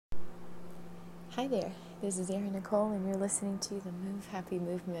Hi there, this is Erin, Nicole, and you're listening to the Move Happy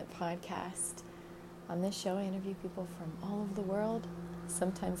Movement podcast. On this show, I interview people from all over the world.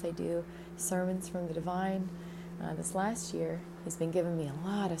 Sometimes I do sermons from the divine. This last year, he's been giving me a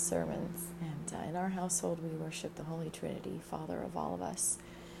lot of sermons, and in our household, we worship the Holy Trinity, Father of all of us,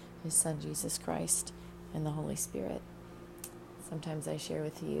 His Son, Jesus Christ, and the Holy Spirit. Sometimes I share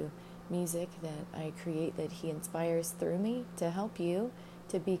with you music that I create that He inspires through me to help you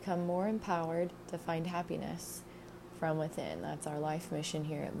to become more empowered to find happiness from within. That's our life mission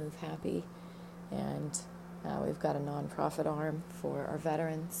here at Move Happy. And we've got a nonprofit arm for our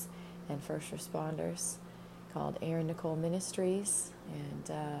veterans and first responders called Erin, Nicole Ministries. And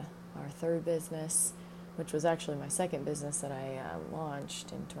our third business, which was actually my second business that I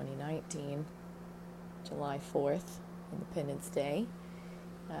launched in 2019, July 4th, Independence Day.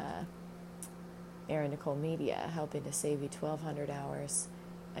 Erin, Nicole Media, helping to save you 1,200 hours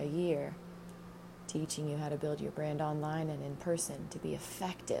a year, teaching you how to build your brand online and in person to be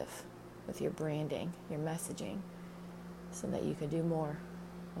effective with your branding, your messaging, so that you can do more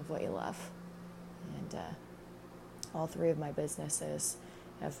of what you love. And all three of my businesses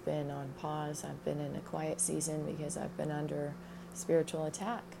have been on pause. I've been in a quiet season because I've been under spiritual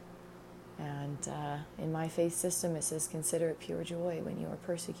attack. And in my faith system, it says, consider it pure joy when you are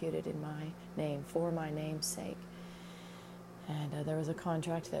persecuted in my name, for my name's sake. And there was a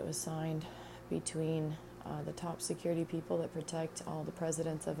contract that was signed between the top security people that protect all the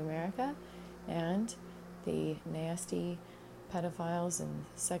presidents of America and the nasty pedophiles and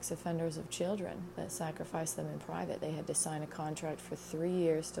sex offenders of children that sacrifice them in private. They had to sign a contract for 3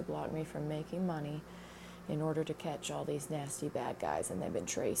 years to block me from making money in order to catch all these nasty bad guys, and they've been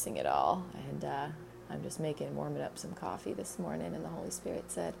tracing it all. And I'm just warming up some coffee this morning, and the Holy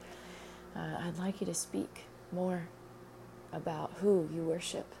Spirit said, I'd like you to speak more about who you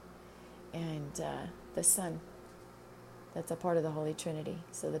worship and the Son that's a part of the Holy Trinity.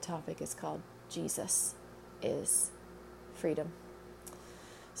 So the topic is called Jesus is Freedom.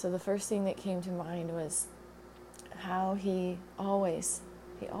 So the first thing that came to mind was how He always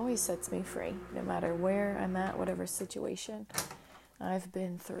sets me free, no matter where I'm at, whatever situation I've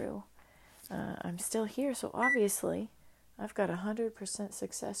been through. I'm still here, so obviously I've got 100%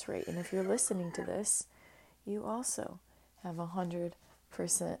 success rate. And if you're listening to this, you also have 100%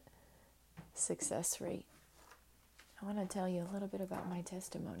 success rate. I want to tell you a little bit about my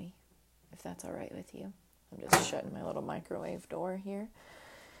testimony, if that's all right with you. I'm just shutting my little microwave door here.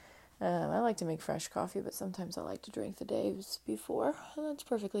 I like to make fresh coffee, but sometimes I like to drink the days before, and that's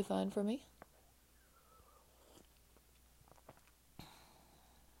perfectly fine for me.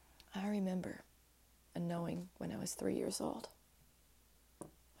 I remember knowing when I was 3 years old,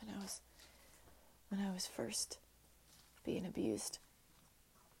 when I was first being abused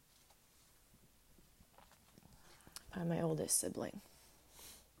by my oldest sibling.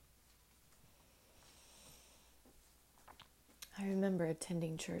 I remember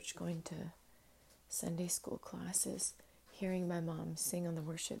attending church, going to Sunday school classes, hearing my mom sing on the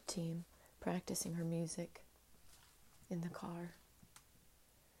worship team, practicing her music in the car.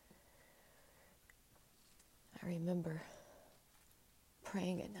 I remember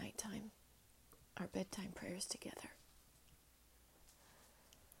praying at nighttime, our bedtime prayers together.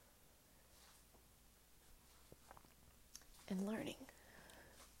 And learning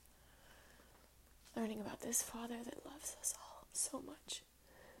about this Father that loves us all so much.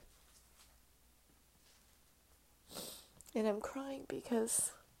 And I'm crying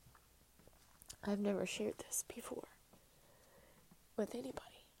because I've never shared this before with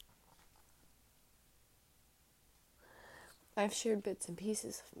anybody. I've shared bits and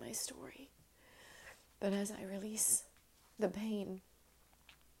pieces of my story, but as I release the pain,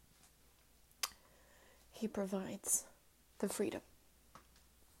 He provides the freedom.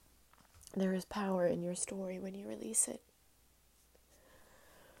 There is power in your story when you release it.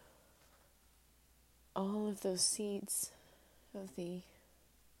 All of those seeds of the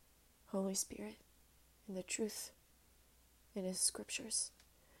Holy Spirit and the truth in His scriptures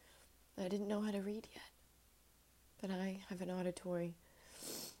I didn't know how to read yet, but I have an auditory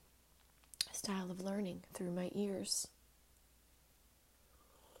style of learning through my ears.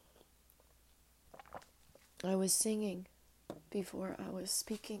 I was singing before I was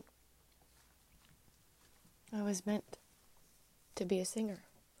speaking. I was meant to be a singer.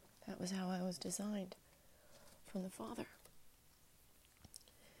 That was how I was designed from the Father.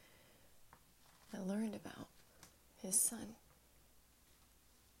 I learned about His Son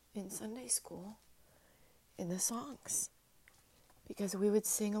in Sunday school in the songs, because we would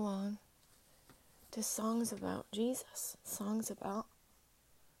sing along to songs about Jesus, songs about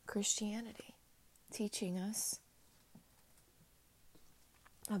Christianity. teaching us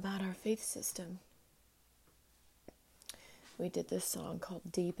about our faith system. We did this song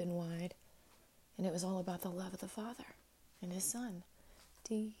called Deep and Wide, and it was all about the love of the Father and His Son.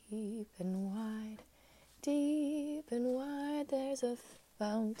 Deep and wide, there's a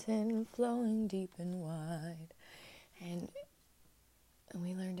fountain flowing deep and wide. And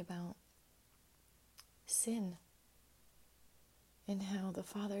we learned about sin and how the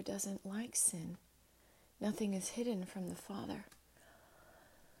Father doesn't like sin. Nothing is hidden from the Father.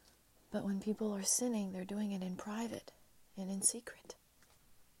 But when people are sinning, they're doing it in private and in secret,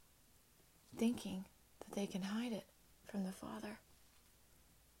 thinking that they can hide it from the Father.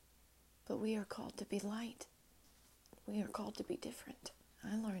 But we are called to be light. We are called to be different.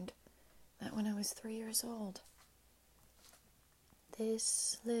 I learned that when I was 3 years old.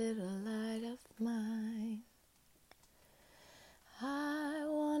 This little light of mine, I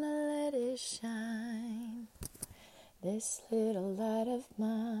want to let it shine. This little light of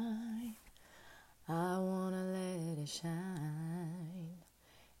mine, I want to let it shine.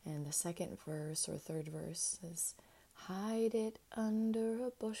 And the second verse or third verse is, hide it under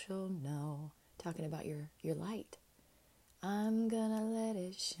a bushel, no. Talking about your light. I'm gonna let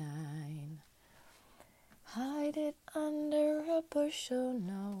it shine. Hide it under a bushel,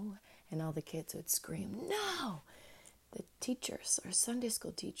 no. And all the kids would scream, no! The teachers, our Sunday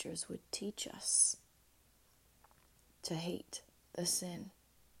school teachers, would teach us to hate the sin,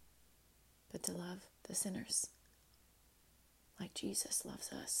 but to love the sinners, like Jesus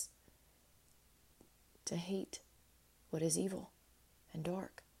loves us. To hate what is evil and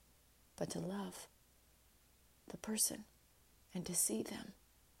dark, but to love the person and to see them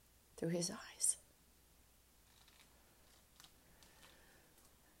through His eyes.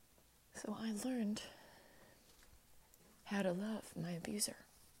 So I learned how to love my abuser,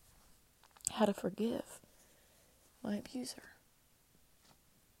 how to forgive my abuser.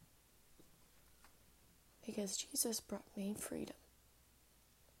 Because Jesus brought me freedom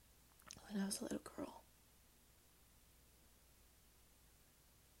when I was a little girl.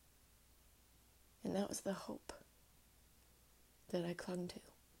 And that was the hope that I clung to.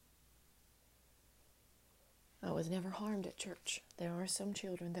 I was never harmed at church. There are some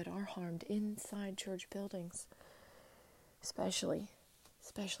children that are harmed inside church buildings, especially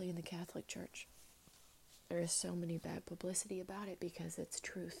in the Catholic Church. There is so many bad publicity about it because it's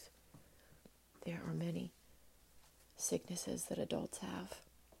truth. There are many sicknesses that adults have,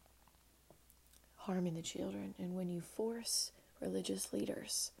 harming the children. And when you force religious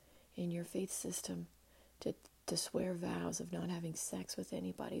leaders in your faith system to swear vows of not having sex with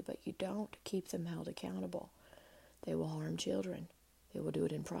anybody, but you don't keep them held accountable, they will harm children. They will do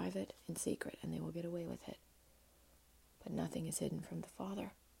it in private, in secret, and they will get away with it. But nothing is hidden from the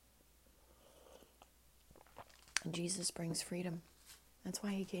Father. And Jesus brings freedom. That's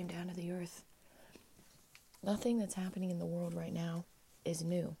why He came down to the earth. Nothing that's happening in the world right now is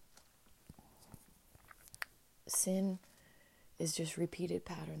new. Sin is just repeated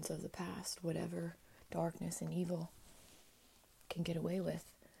patterns of the past. Whatever darkness and evil can get away with,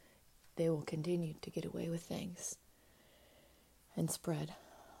 they will continue to get away with things and spread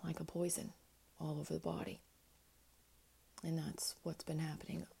like a poison all over the body. And that's what's been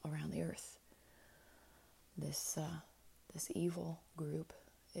happening around the earth. This evil group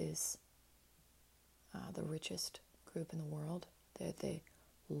is the richest group in the world. They're the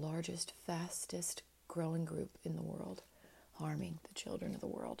largest, fastest growing group in the world, harming the children of the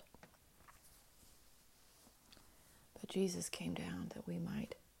world. But Jesus came down that we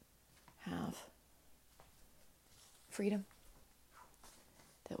might have freedom,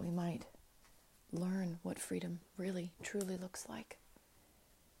 that we might learn what freedom really, truly looks like.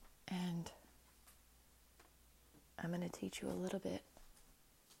 And I'm going to teach you a little bit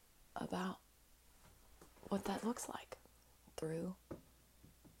about what that looks like through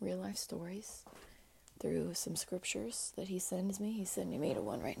real life stories, through some scriptures that He sends me. He's sending me to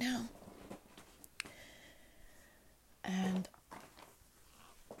one right now. And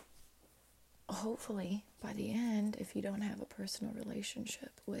hopefully by the end, if you don't have a personal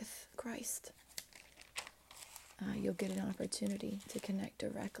relationship with Christ, you'll get an opportunity to connect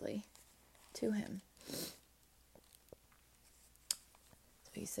directly to Him.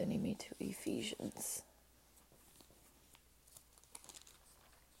 So He's sending me to Ephesians.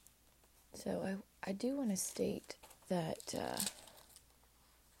 So I do want to state that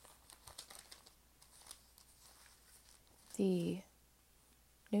the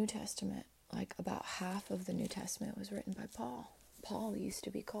New Testament, like about half of the New Testament, was written by Paul. Paul used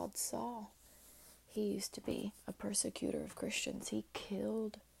to be called Saul. He used to be a persecutor of Christians. He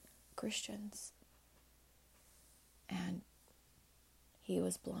killed Christians And he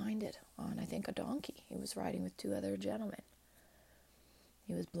was blinded on, I think, a donkey. He was riding with 2 other gentlemen.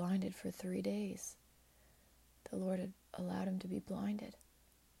 He was blinded for 3 days. The Lord had allowed him to be blinded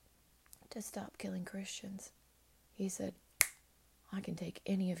to stop killing Christians. He said, I can take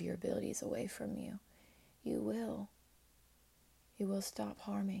any of your abilities away from you. You will stop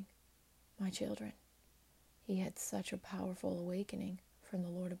harming my children. He had such a powerful awakening from the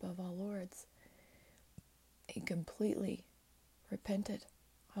Lord above all lords. He completely repented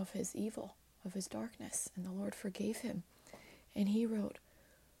of his evil, of his darkness, and the Lord forgave him. And he wrote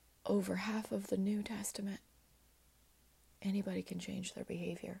over half of the New Testament. Anybody can change their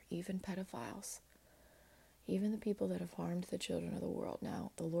behavior, even pedophiles, even the people that have harmed the children of the world.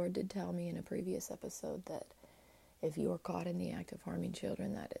 Now, the Lord did tell me in a previous episode that if you are caught in the act of harming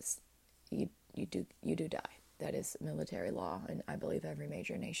children, that is, you do die. That is military law in, I believe, every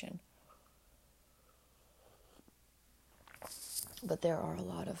major nation. But there are a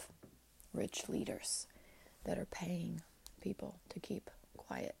lot of rich leaders that are paying people to keep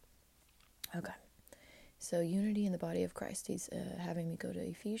quiet. Okay. So unity in the body of Christ. He's having me go to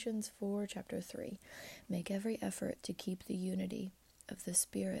Ephesians 4, chapter 3. Make every effort to keep the unity of the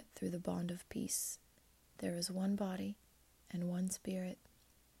Spirit through the bond of peace. There is one body and one Spirit,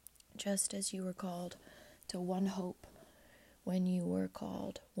 just as you were called to one hope when you were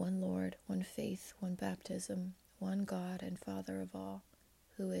called, one Lord, one faith, one baptism, one God and Father of all,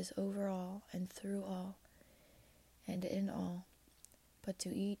 who is over all and through all and in all. But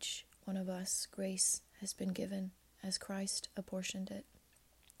to each one of us grace has been given as Christ apportioned it.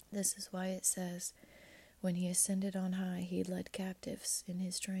 This is why it says, when he ascended on high, he led captives in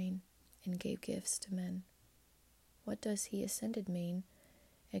his train and gave gifts to men. What does he ascended mean,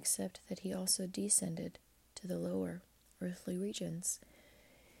 except that he also descended to the lower earthly regions?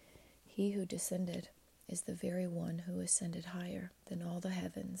 He who descended is the very one who ascended higher than all the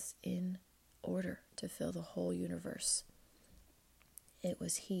heavens in order to fill the whole universe. It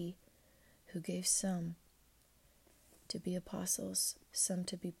was he who gave some to be apostles, some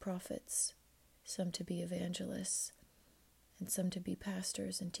to be prophets, some to be evangelists, and some to be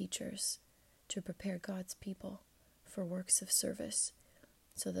pastors and teachers, to prepare God's people for works of service,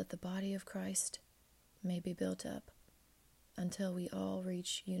 so that the body of Christ may be built up until we all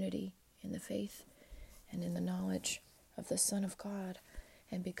reach unity in the faith and in the knowledge of the Son of God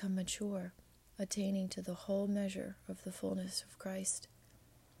and become mature, attaining to the whole measure of the fullness of Christ,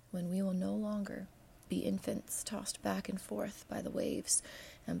 when we will no longer be infants tossed back and forth by the waves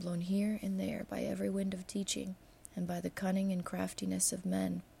and blown here and there by every wind of teaching and by the cunning and craftiness of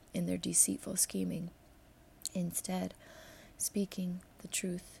men in their deceitful scheming. Instead, speaking the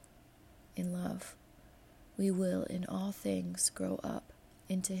truth in love, we will in all things grow up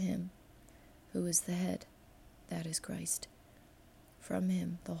into him who is the head, that is Christ. From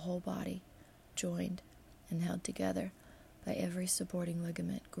him the whole body, joined and held together by every supporting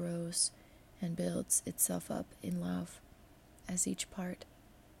ligament, grows and builds itself up in love as each part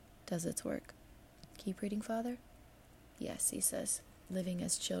does its work. Keep reading, Father? Yes, he says, living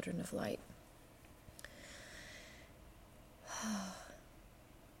as children of light.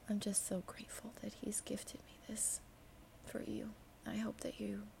 I'm just so grateful that he's gifted me this for you. I hope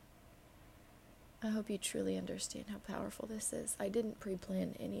you truly understand how powerful this is. I didn't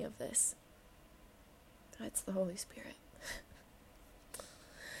pre-plan any of this. That's the Holy Spirit.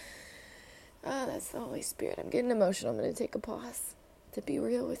 That's the Holy Spirit. I'm getting emotional. I'm going to take a pause to be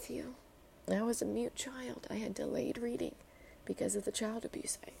real with you. I was a mute child. I had delayed reading because of the child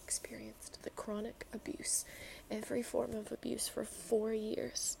abuse I experienced, the chronic abuse, every form of abuse for 4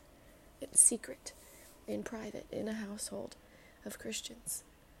 years, in secret, in private, in a household of Christians.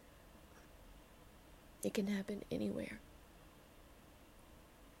 It can happen anywhere.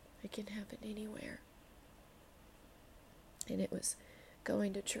 It can happen anywhere. And it was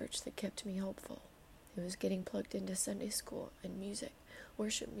going to church that kept me hopeful. It was getting plugged into Sunday school and music,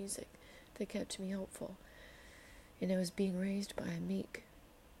 worship music, that kept me hopeful. And it was being raised by a meek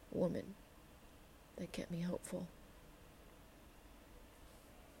woman that kept me hopeful.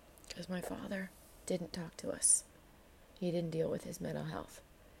 Because my father didn't talk to us. He didn't deal with his mental health.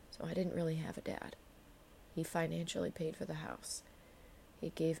 So I didn't really have a dad. He financially paid for the house.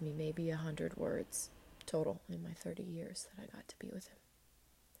 He gave me maybe 100 words total in my 30 years that I got to be with him.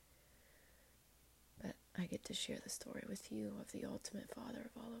 But I get to share the story with you of the ultimate Father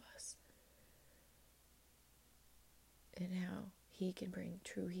of all of us. And how he can bring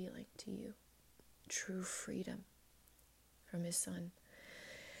true healing to you. True freedom from his Son.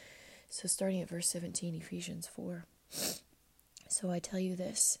 So starting at verse 17, Ephesians 4. So I tell you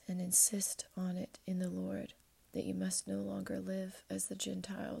this, and insist on it in the Lord, that you must no longer live as the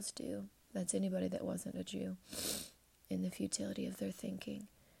Gentiles do. That's anybody that wasn't a Jew. In the futility of their thinking,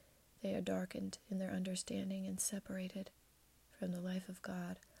 they are darkened in their understanding and separated from the life of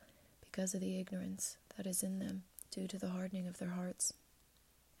God because of the ignorance that is in them due to the hardening of their hearts.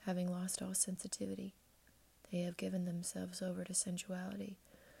 Having lost all sensitivity, they have given themselves over to sensuality,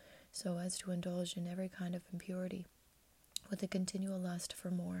 so as to indulge in every kind of impurity, with a continual lust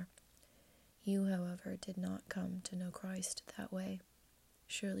for more. You, however, did not come to know Christ that way.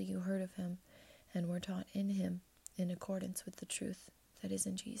 Surely you heard of him, and were taught in him, in accordance with the truth that is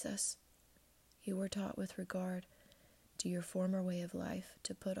in Jesus. You were taught with regard to your former way of life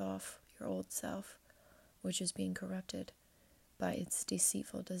to put off your old self, which is being corrupted by its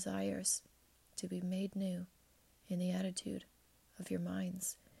deceitful desires, to be made new in the attitude of your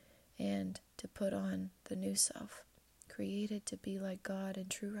minds, and to put on the new self, created to be like God in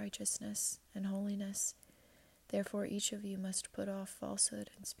true righteousness and holiness. Therefore each of you must put off falsehood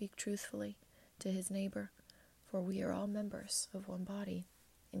and speak truthfully to his neighbor, for we are all members of one body.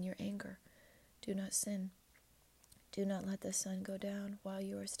 In your anger, do not sin. Do not let the sun go down while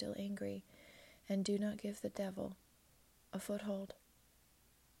you are still angry, and do not give the devil a foothold.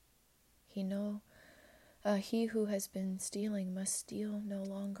 He who has been stealing must steal no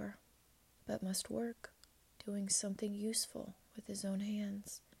longer, but must work, doing something useful with his own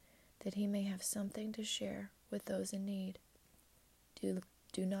hands, that he may have something to share with those in need.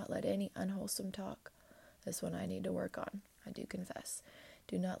 Do not let any unwholesome talk, this one I need to work on, I do confess.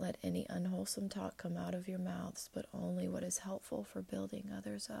 Do not let any unwholesome talk come out of your mouths, but only what is helpful for building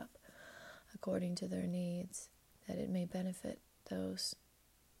others up, according to their needs, that it may benefit those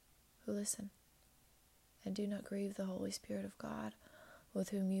who listen. And do not grieve the Holy Spirit of God, with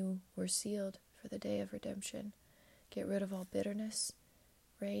whom you were sealed for the day of redemption. Get rid of all bitterness,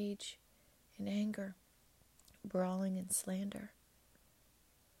 rage, and anger, brawling and slander,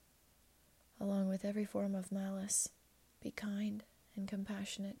 along with every form of malice. Be kind and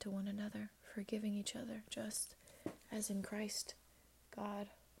compassionate to one another, forgiving each other, just as in Christ God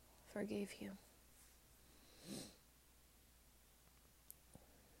forgave you.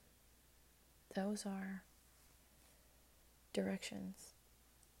 Those are directions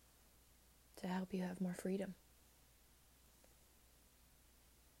to help you have more freedom.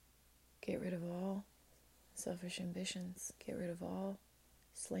 Get rid of all selfish ambitions. Get rid of all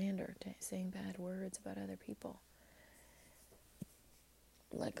slander, saying bad words about other people.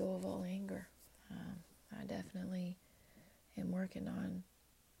 Let go of all anger. I definitely am working on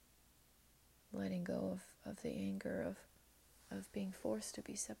letting go of the anger of being forced to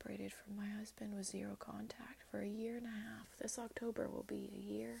be separated from my husband with zero contact for a year and a half. This October will be a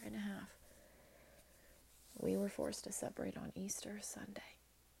year and a half. We were forced to separate on Easter Sunday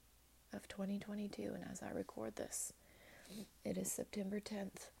of 2022, and as I record this, it is September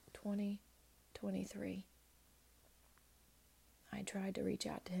 10th, 2023. I tried to reach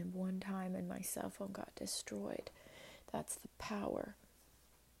out to him one time and my cell phone got destroyed. That's the power.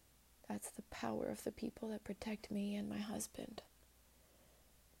 That's the power of the people that protect me and my husband.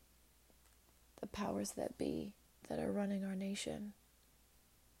 The powers that be that are running our nation.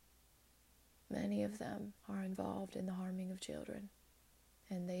 Many of them are involved in the harming of children,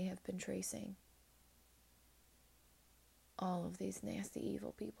 and they have been tracing all of these nasty,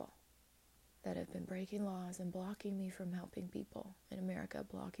 evil people that have been breaking laws and blocking me from helping people in America,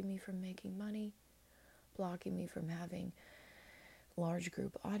 blocking me from making money, blocking me from having large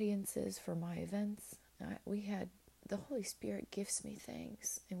group audiences for my events. The Holy Spirit gifts me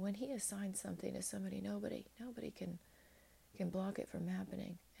things, and when he assigns something to somebody, nobody can block it from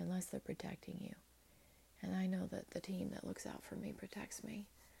happening unless they're protecting you. And I know that the team that looks out for me protects me.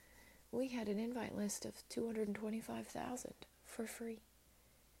 We had an invite list of 225,000 for free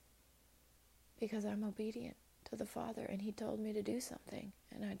because I'm obedient to the Father, and he told me to do something,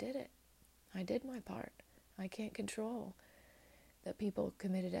 and I did it. I did my part. I can't control that people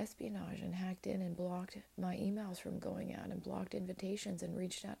committed espionage and hacked in and blocked my emails from going out and blocked invitations and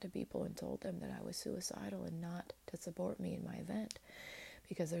reached out to people and told them that I was suicidal and not to support me in my event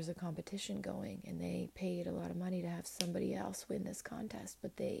because there's a competition going, and they paid a lot of money to have somebody else win this contest,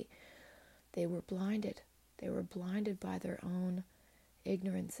 but they were blinded. They were blinded by their own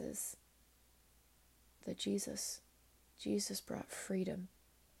ignorances. That Jesus brought freedom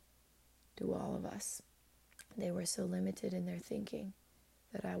to all of us. They were so limited in their thinking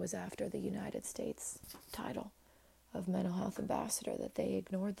that I was after the United States title of mental health ambassador that they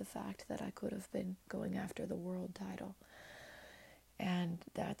ignored the fact that I could have been going after the world title. And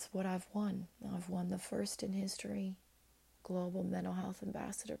that's what I've won. I've won the first in history global mental health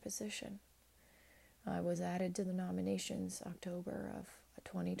ambassador position, I was added to the nominations October of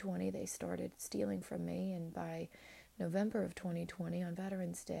 2020. They started stealing from me, and by November of 2020, on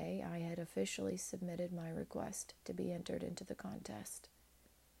Veterans Day, I had officially submitted my request to be entered into the contest.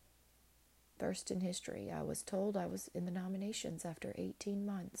 First in history, I was told I was in the nominations after 18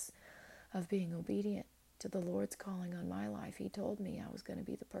 months of being obedient to the Lord's calling on my life. He told me I was going to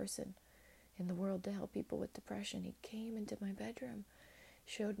be the person in the world to help people with depression. He came into my bedroom,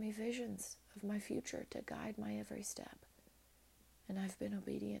 showed me visions of my future to guide my every step. And I've been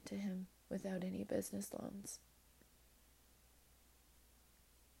obedient to him without any business loans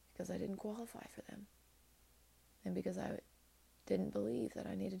because I didn't qualify for them. And because I didn't believe that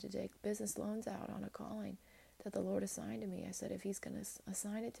I needed to take business loans out on a calling that the Lord assigned to me. I said, if he's going to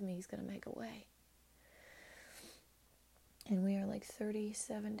assign it to me, he's going to make a way. And we are like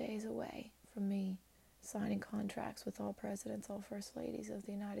 37 days away from me signing contracts with all presidents, all first ladies of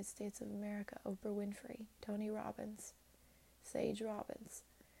the United States of America, Oprah Winfrey, Tony Robbins, Sage Robbins,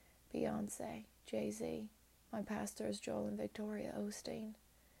 Beyonce, Jay-Z, my pastors Joel and Victoria Osteen,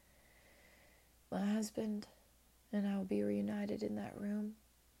 my husband, and I will be reunited in that room.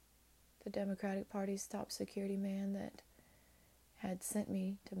 The Democratic Party's top security man that had sent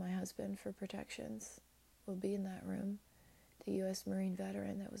me to my husband for protections will be in that room. The U.S. Marine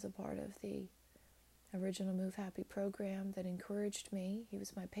veteran that was a part of the original Move Happy program that encouraged me. He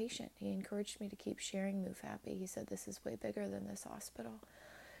was my patient. He encouraged me to keep sharing Move Happy. He said, this is way bigger than this hospital,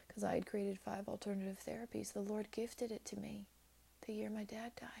 because I had created 5 alternative therapies. The Lord gifted it to me the year my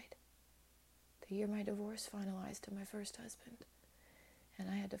dad died, the year my divorce finalized to my first husband, and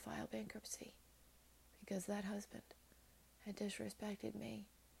I had to file bankruptcy because that husband had disrespected me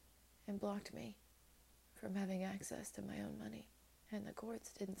and blocked me from having access to my own money, and the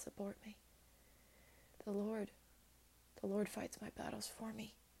courts didn't support me. The Lord fights my battles for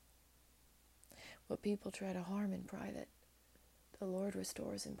me. What people try to harm in private, the Lord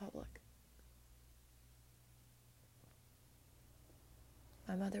restores in public.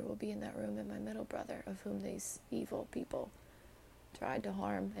 My mother will be in that room, and my middle brother, of whom these evil people tried to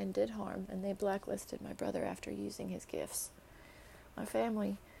harm and did harm, and they blacklisted my brother after using his gifts. My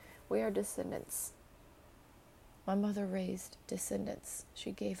family, we are descendants. My mother raised descendants.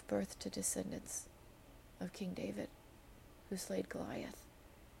 She gave birth to descendants of King David, who slayed Goliath.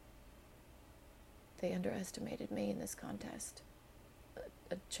 They underestimated me in this contest.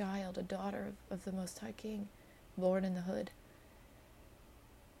 A child, a daughter of the Most High King, born in the hood.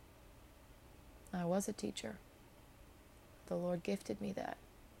 I was a teacher. The Lord gifted me that.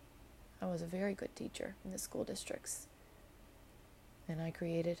 I was a very good teacher in the school districts. And I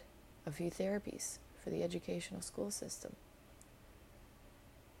created a few therapies for the educational school system.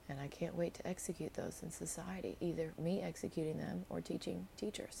 And I can't wait to execute those in society, either me executing them or teaching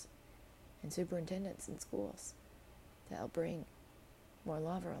teachers and superintendents in schools to help bring more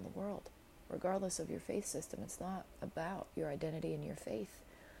love around the world. Regardless of your faith system, it's not about your identity and your faith.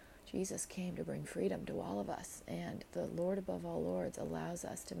 Jesus came to bring freedom to all of us, and the Lord above all lords allows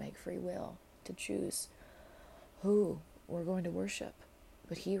us to make free will, to choose who we're going to worship.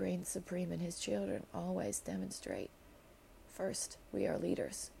 But he reigns supreme, and his children always demonstrate. First, we are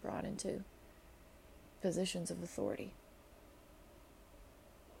leaders brought into positions of authority.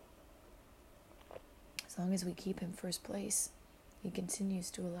 As long as we keep him first place, he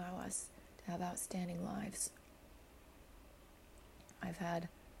continues to allow us to have outstanding lives. I've had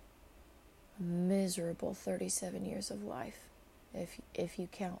a miserable 37 years of life, if you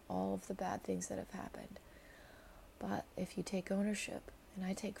count all of the bad things that have happened. But if you take ownership, and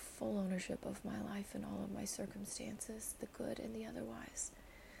I take full ownership of my life and all of my circumstances, the good and the otherwise.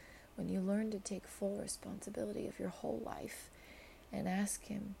 When you learn to take full responsibility of your whole life and ask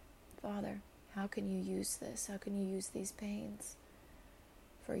him, Father, how can you use this? How can you use these pains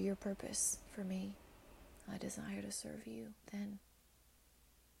for your purpose, for me? I desire to serve you. Then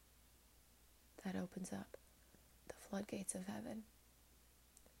that opens up the floodgates of heaven.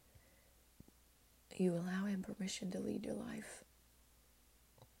 You allow him permission to lead your life.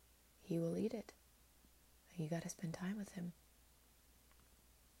 He will lead it. You got to spend time with him.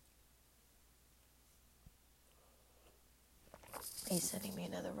 He's sending me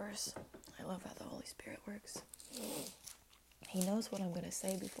another verse. I love how the Holy Spirit works. He knows what I'm going to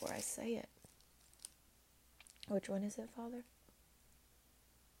say before I say it. Which one is it, Father?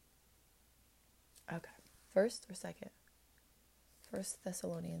 Okay. First or second? 1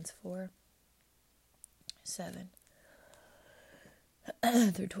 Thessalonians 4:7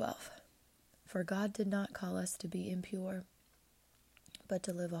 through 12. For God did not call us to be impure, but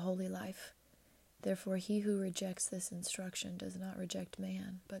to live a holy life. Therefore he who rejects this instruction does not reject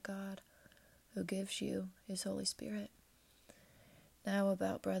man, but God, who gives you his Holy Spirit. Now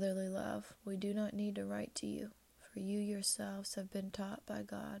about brotherly love, we do not need to write to you, for you yourselves have been taught by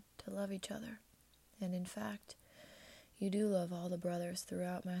God to love each other. And in fact, you do love all the brothers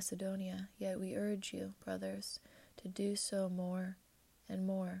throughout Macedonia, yet we urge you, brothers, to do so more and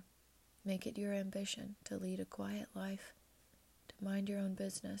more. Make it your ambition to lead a quiet life, to mind your own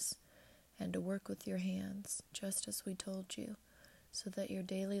business, and to work with your hands, just as we told you, so that your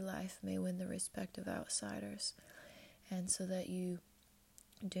daily life may win the respect of outsiders, and so that you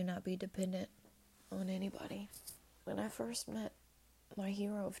do not be dependent on anybody. When I first met my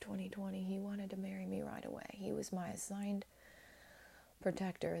hero of 2020, he wanted to marry me right away. He was my assigned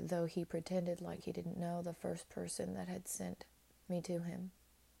protector, though he pretended like he didn't know the first person that had sent me to him.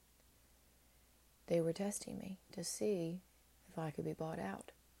 They were testing me to see if I could be bought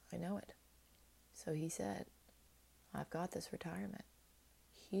out. I know it. So he said, I've got this retirement,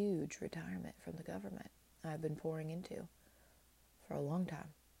 huge retirement from the government I've been pouring into for a long time.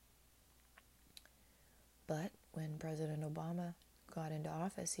 But when President Obama got into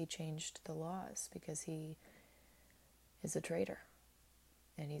office, he changed the laws because he is a traitor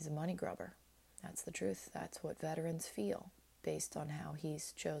and he's a money grubber. That's the truth. That's what veterans feel based on how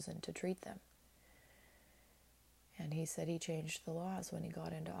he's chosen to treat them. And he said he changed the laws when he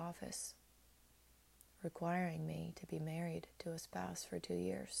got into office, requiring me to be married to a spouse for 2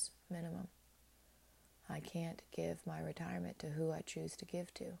 years minimum. I can't give my retirement to who I choose to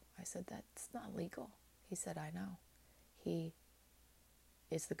give to. I said, that's not legal. He said, I know. He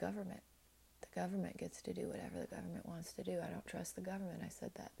is the government. The government gets to do whatever the government wants to do. I don't trust the government. I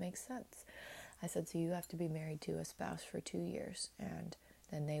said, that makes sense. I said, so you have to be married to a spouse for 2 years, and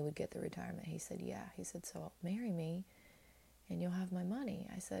then they would get the retirement. He said, yeah. He said, so marry me, and you'll have my money.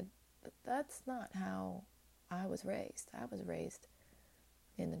 I said, but that's not how I was raised. I was raised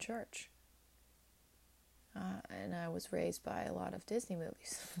in the church. And I was raised by a lot of Disney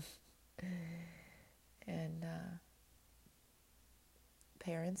movies. And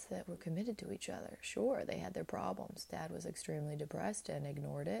parents that were committed to each other. Sure, they had their problems. Dad was extremely depressed and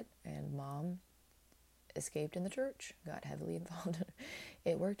ignored it, and Mom escaped in the church, got heavily involved.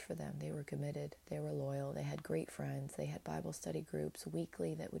 It worked for them. They were committed. They were loyal. They had great friends. They had Bible study groups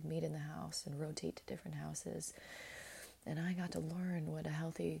weekly that would meet in the house and rotate to different houses. And I got to learn what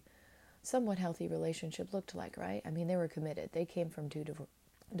a somewhat healthy relationship looked like, right? I mean, they were committed. They came from two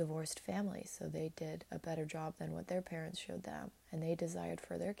divorced families, so they did a better job than what their parents showed them. And they desired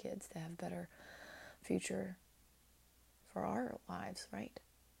for their kids to have a better future for our lives, right?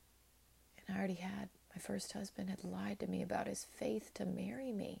 And I already had. My first husband had lied to me about his faith to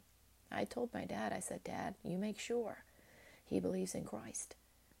marry me. I told my dad, I said, Dad, you make sure he believes in Christ.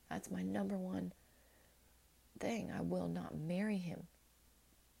 That's my number one thing. I will not marry him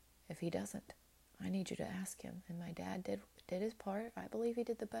if he doesn't. I need you to ask him. And my dad did his part. I believe he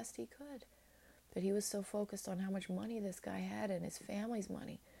did the best he could. But he was so focused on how much money this guy had and his family's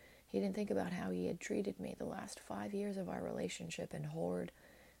money. He didn't think about how he had treated me the last 5 years of our relationship and whored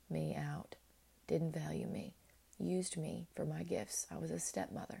me out. Didn't value me, used me for my gifts. I was a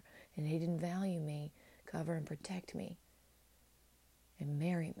stepmother, and he didn't value me, cover and protect me, and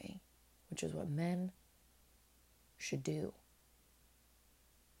marry me, which is what men should do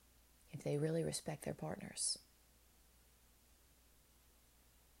if they really respect their partners.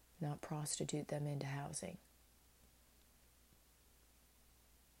 Not prostitute them into housing.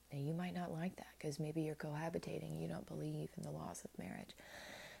 Now, you might not like that because maybe you're cohabitating. You don't believe in the laws of marriage.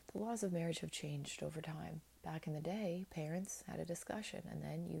 The laws of marriage have changed over time. Back in the day, parents had a discussion, and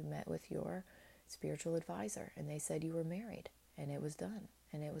then you met with your spiritual advisor, and they said you were married, and it was done,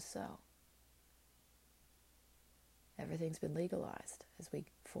 and it was so. Everything's been legalized as we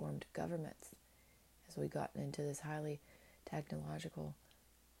formed governments, as we got into this highly technological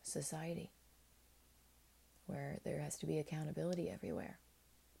society where there has to be accountability everywhere.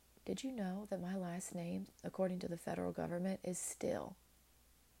 Did you know that my last name, according to the federal government, is still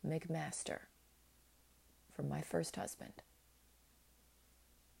McMaster from my first husband?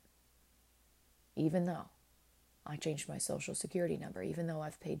 Even though I changed my social security number, even though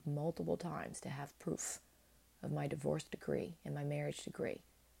I've paid multiple times to have proof of my divorce decree and my marriage degree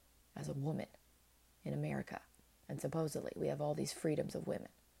as a woman in America. And supposedly we have all these freedoms of women.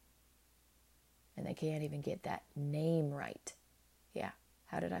 And they can't even get that name right. Yeah,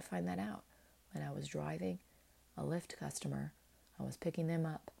 how did I find that out? When I was driving a Lyft customer, I was picking them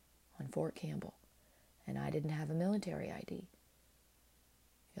up on Fort Campbell, and I didn't have a military ID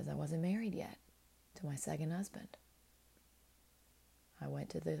because I wasn't married yet to my second husband. I went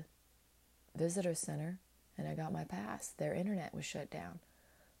to the visitor center and I got my pass. Their internet was shut down.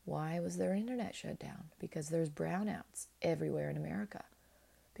 Why was their internet shut down? Because there's brownouts everywhere in America.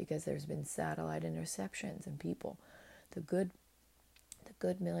 Because there's been satellite interceptions and the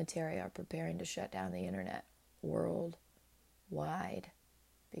good military are preparing to shut down the internet worldwide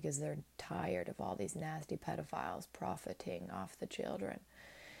because they're tired of all these nasty pedophiles profiting off the children.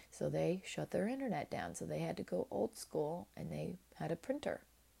 So they shut their internet down. So they had to go old school, and they had a printer.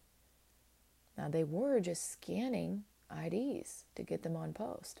 Now, they were just scanning IDs to get them on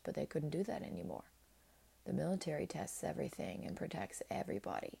post, but they couldn't do that anymore. The military tests everything and protects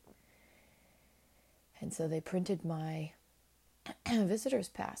everybody. And so they printed my visitor's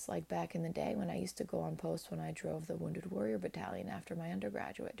pass, like back in the day when I used to go on post when I drove the Wounded Warrior Battalion after my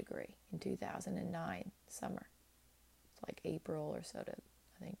undergraduate degree in 2009 summer. It's like April or so to,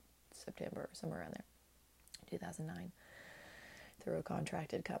 I think, September or somewhere around there, 2009, through a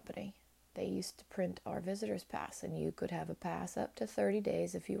contracted company. They used to print our visitor's pass, and you could have a pass up to 30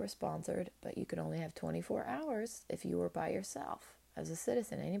 days if you were sponsored, but you could only have 24 hours if you were by yourself. As a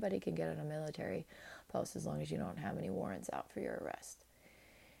citizen, anybody can get on a military post as long as you don't have any warrants out for your arrest.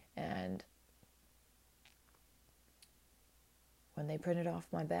 And when they printed off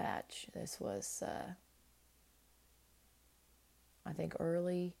my badge, this was, I think,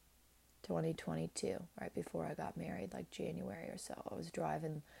 early 2022, right before I got married, like January or so. I was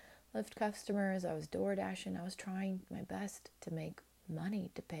driving Lyft customers, I was door dashing, I was trying my best to make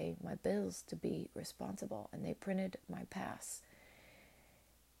money to pay my bills, to be responsible, and they printed my pass,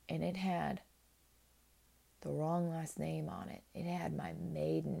 and it had the wrong last name on it. It had my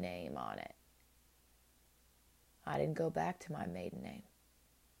maiden name on it. I didn't go back to my maiden name.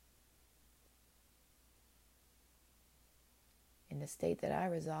 In the state that I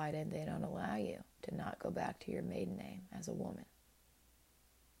reside in, they don't allow you to not go back to your maiden name as a woman.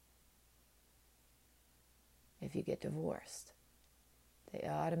 If you get divorced, they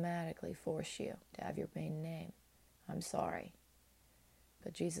automatically force you to have your maiden name. I'm sorry,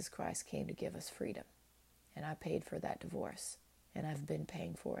 but Jesus Christ came to give us freedom, and I paid for that divorce, and I've been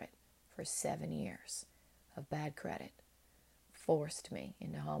paying for it for 7 years of bad credit. Forced me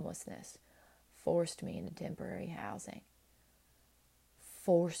into homelessness, forced me into temporary housing,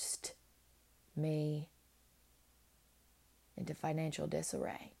 forced me into financial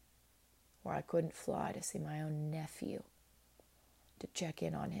disarray, where I couldn't fly to see my own nephew, to check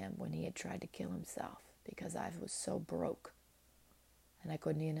in on him when he had tried to kill himself because I was so broke. And I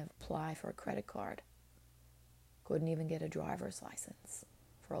couldn't even apply for a credit card. Couldn't even get a driver's license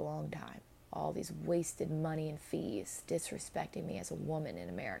for a long time. All these wasted money and fees, disrespecting me as a woman in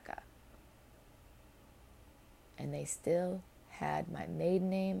America. And they still had my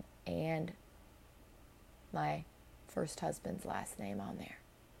maiden name and my first husband's last name on there.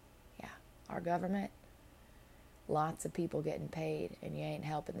 Our government, lots of people getting paid, and you ain't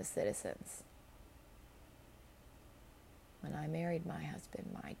helping the citizens. When I married my husband,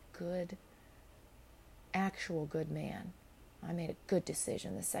 my actual good man, I made a good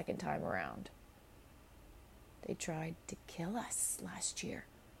decision the second time around. They tried to kill us last year.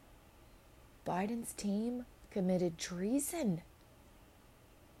 Biden's team committed treason.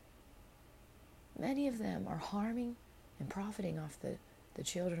 Many of them are harming and profiting off the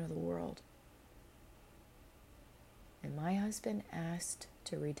children of the world. And my husband asked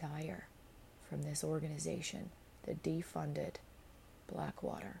to retire from this organization, the defunded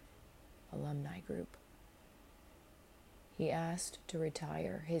Blackwater alumni group. He asked to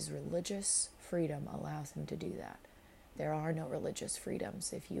retire. His religious freedom allows him to do that. There are no religious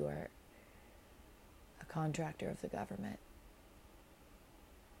freedoms if you are a contractor of the government.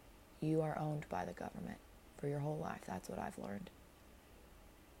 You are owned by the government for your whole life. That's what I've learned.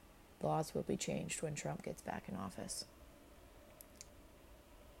 Laws will be changed when Trump gets back in office.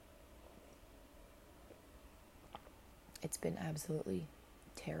 It's been absolutely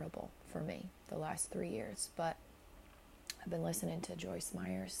terrible for me the last 3 years, but I've been listening to Joyce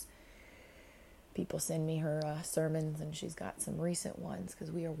Meyer's. People send me her sermons, and she's got some recent ones,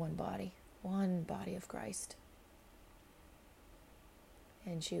 because we are one body of Christ.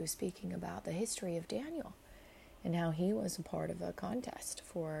 And she was speaking about the history of Daniel and how he was a part of a contest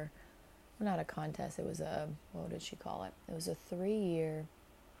for, not a contest, it was a, what did she call it? It was a 3-year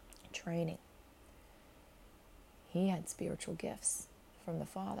training. He had spiritual gifts from the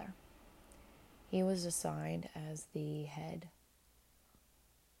Father. He was assigned as the head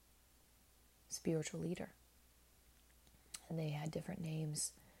spiritual leader. And they had different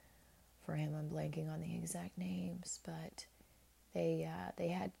names for him. I'm blanking on the exact names, but they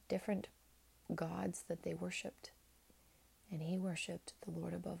had different gods that they worshipped. And he worshipped the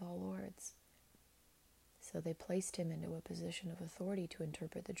Lord above all lords. So they placed him into a position of authority to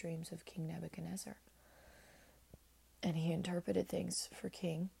interpret the dreams of King Nebuchadnezzar. And he interpreted things for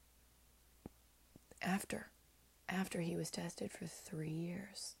King after he was tested for 3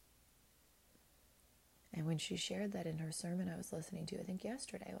 years. And when she shared that in her sermon I was listening to, I think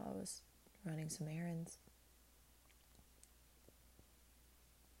yesterday while I was running some errands,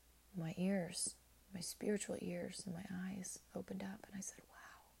 my ears, my spiritual ears and my eyes opened up, and I said,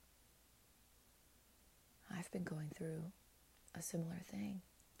 wow, I've been going through a similar thing.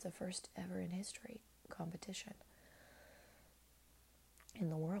 It's the first ever in history competition in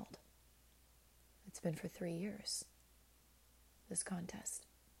the world. It's been for 3 years, this contest.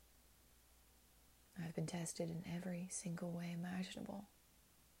 I've been tested in every single way imaginable.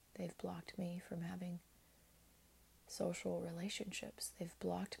 They've blocked me from having social relationships. They've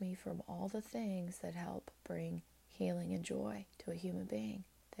blocked me from all the things that help bring healing and joy to a human being.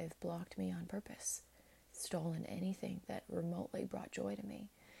 They've blocked me on purpose, stolen anything that remotely brought joy to me,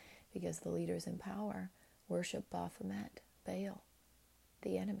 because the leaders in power worship Baphomet, Baal,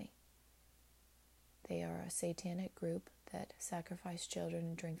 the enemy. They are a satanic group that sacrifice children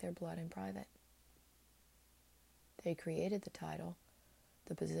and drink their blood in private. They created the title,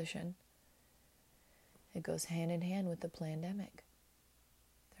 the position. It goes hand in hand with the pandemic.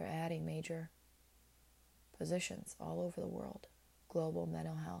 They're adding major positions all over the world. Global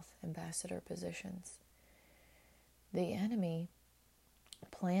mental health ambassador positions. The enemy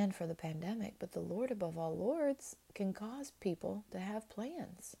planned for the pandemic, but the Lord above all lords can cause people to have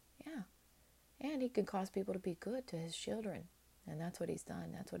plans. Yeah. And he can cause people to be good to his children. And that's what he's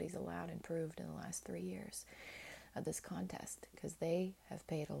done. That's what he's allowed and proved in the last 3 years of this contest, because they have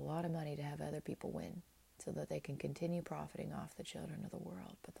paid a lot of money to have other people win so that they can continue profiting off the children of the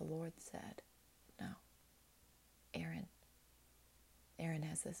world. But the Lord said, no, Erin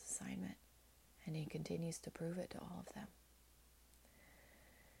has this assignment, and he continues to prove it to all of them.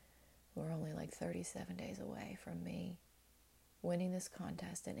 We're only like 37 days away from me winning this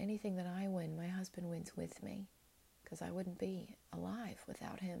contest, and anything that I win, my husband wins with me, because I wouldn't be alive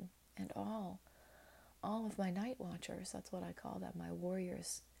without him. And all of my night watchers, that's what I call them, my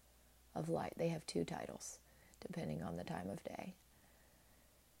warriors of light. They have 2 titles, depending on the time of day.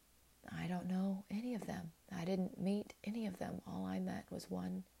 I don't know any of them. I didn't meet any of them. All I met was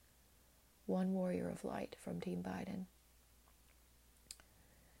one warrior of light from Team Biden,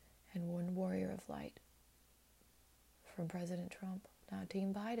 and one warrior of light from President Trump. Now,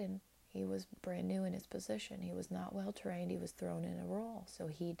 Team Biden, he was brand new in his position. He was not well trained. He was thrown in a role. So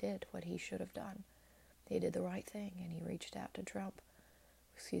he did what he should have done. He did the right thing, and he reached out to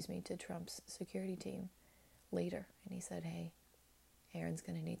Trump's security team leader, and he said, hey, Erin's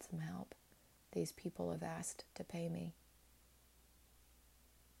going to need some help. These people have asked to pay me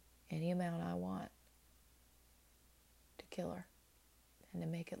any amount I want to kill her and to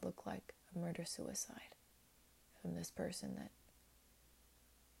make it look like a murder-suicide from this person that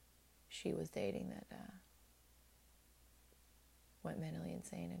she was dating that went mentally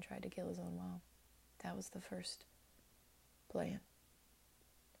insane and tried to kill his own mom. That was the first plan.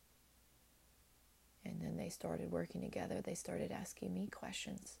 And then they started working together. They started asking me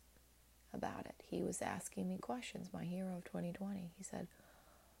questions about it. He was asking me questions, my hero of 2020. He said,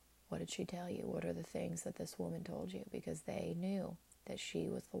 what did she tell you? What are the things that this woman told you? Because they knew that she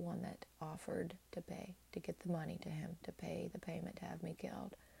was the one that offered to pay, to get the money to him, to pay the payment to have me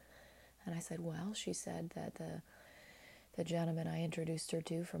killed. And I said, well, she said that the gentleman I introduced her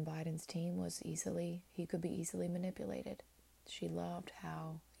to from Biden's team he could be easily manipulated. She loved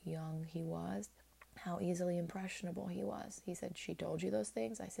how young he was, how easily impressionable he was. He said, she told you those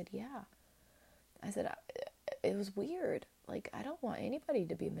things? I said, yeah. I said, it was weird. Like, I don't want anybody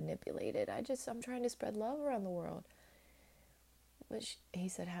to be manipulated. I'm trying to spread love around the world. But he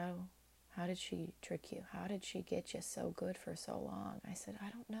said, how did she trick you? How did she get you so good for so long? I said, I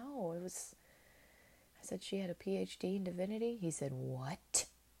don't know. I said, she had a PhD in divinity? He said, what?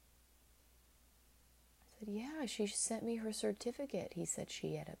 I said, yeah, she sent me her certificate. He said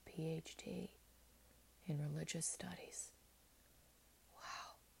she had a PhD in religious studies.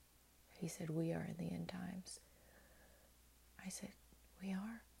 Wow. He said, we are in the end times. I said, we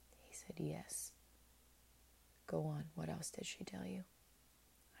are? He said, yes. Go on. What else did she tell you?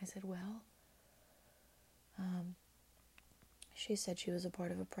 I said, well, she said she was a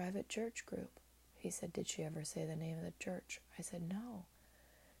part of a private church group. He said, did she ever say the name of the church? I said, no.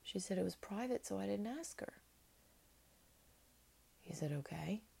 She said it was private, so I didn't ask her. He said,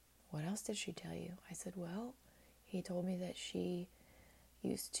 okay. What else did she tell you? I said, well, he told me that she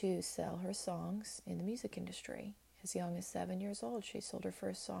used to sell her songs in the music industry. As young as 7 years old, she sold her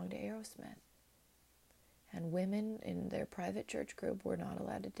first song to Aerosmith. And women in their private church group were not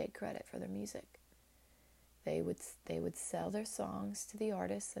allowed to take credit for their music. They would sell their songs to the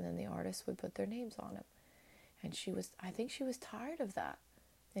artists, and then the artists would put their names on them. And I think she was tired of that.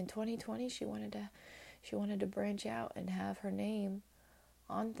 In 2020, she wanted to branch out and have her name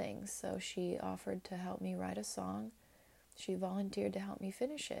on things. So she offered to help me write a song. She volunteered to help me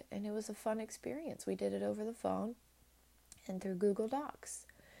finish it, and it was a fun experience. We did it over the phone and through Google Docs.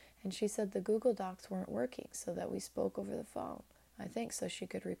 And she said the Google Docs weren't working, so that we spoke over the phone, I think, so she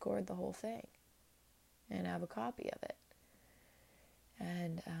could record the whole thing and have a copy of it.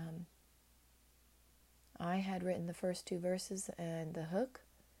 And I had written the first 2 verses and the hook,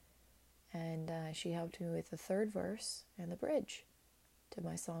 and she helped me with the 3rd verse and the bridge to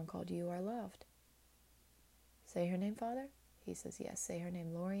my song called You Are Loved. Say her name, Father? He says, yes, say her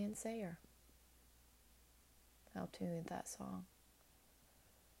name, Lorian Sayer. Helped me with that song.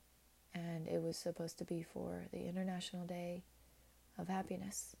 And it was supposed to be for the International Day of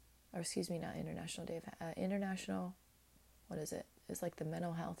Happiness. Or excuse me, not International Day of International, what is it? It's like the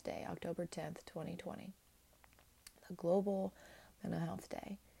Mental Health Day, October 10th, 2020. The Global Mental Health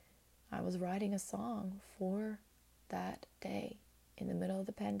Day. I was writing a song for that day in the middle of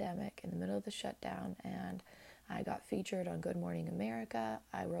the pandemic, in the middle of the shutdown, and I got featured on Good Morning America.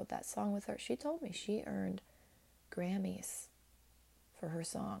 I wrote that song with her. She told me she earned Grammys for her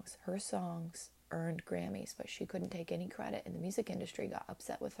songs. Her songs earned Grammys, but she couldn't take any credit, and the music industry got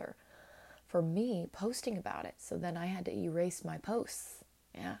upset with her for me posting about it. So then I had to erase my posts,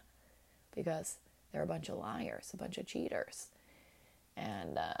 because they're a bunch of liars, a bunch of cheaters,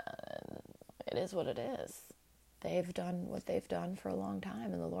 and it is what it is. They've done what they've done for a long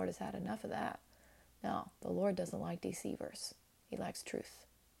time, and the Lord has had enough of that. No, the Lord doesn't like deceivers. He likes truth.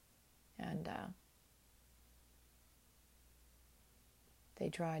 And they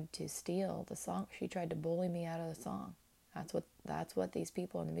tried to steal the song. She tried to bully me out of the song. That's what these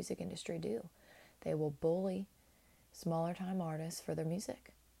people in the music industry do. They will bully smaller time artists for their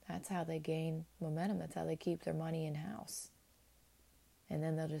music. That's how they gain momentum. That's how they keep their money in-house. And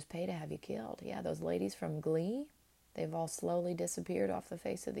then they'll just pay to have you killed. Yeah, those ladies from Glee, they've all slowly disappeared off the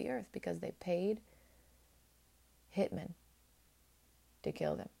face of the earth because they paid hitmen to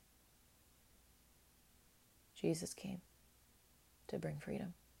kill them. Jesus came to bring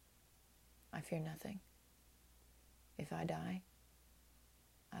freedom. I fear nothing. If I die,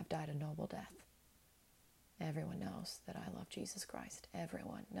 I've died a noble death. Everyone knows that I love Jesus Christ.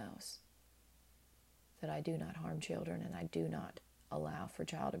 Everyone knows that I do not harm children, and I do not allow for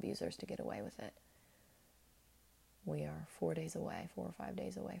child abusers to get away with it. We are 4 or 5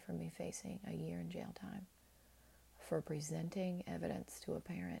 days away from me facing a year in jail time for presenting evidence to a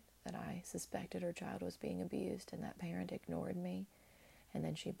parent that I suspected her child was being abused, and that parent ignored me. And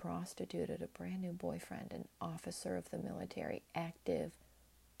then she prostituted a brand new boyfriend, an officer of the military, active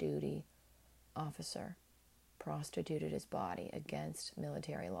duty officer, prostituted his body against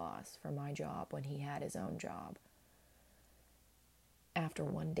military laws for my job when he had his own job. After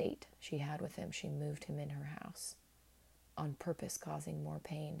one date she had with him, she moved him in her house, on purpose causing more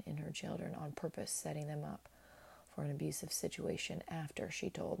pain in her children, on purpose setting them up for an abusive situation after she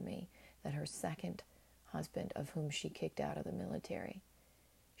told me that her second husband, of whom she kicked out of the military,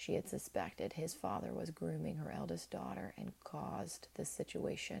 she had suspected his father was grooming her eldest daughter and caused the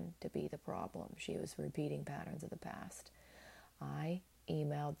situation to be the problem. She was repeating patterns of the past. I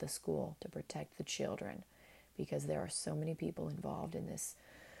emailed the school to protect the children because there are so many people involved in this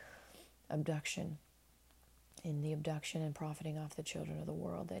abduction, in the abduction and profiting off the children of the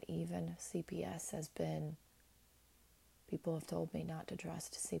world, that even CPS has been, people have told me not to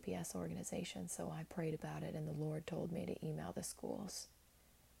trust CPS organizations. So I prayed about it, and the Lord told me to email the schools.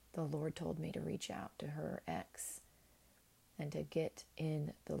 The Lord told me to reach out to her ex and to get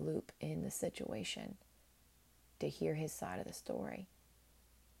in the loop in the situation, to hear his side of the story.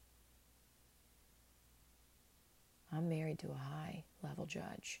 I'm married to a high-level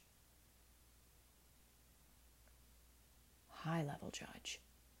judge. High-level judge.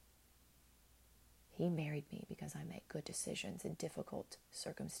 He married me because I make good decisions in difficult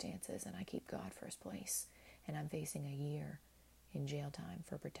circumstances, and I keep God first place. And I'm facing a year in jail time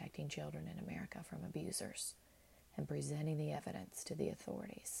for protecting children in America from abusers and presenting the evidence to the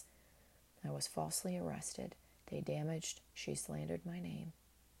authorities. I was falsely arrested. She slandered my name.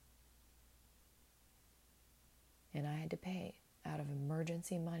 And I had to pay out of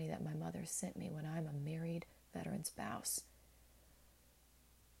emergency money that my mother sent me when I'm a married veteran spouse,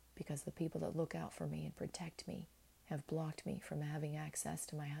 because the people that look out for me and protect me have blocked me from having access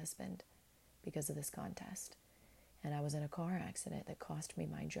to my husband because of this contest. And I was in a car accident that cost me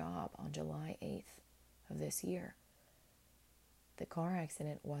my job on July 8th of this year. The car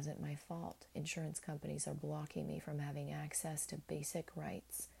accident wasn't my fault. Insurance companies are blocking me from having access to basic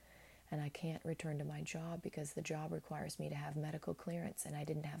rights. And I can't return to my job because the job requires me to have medical clearance, and I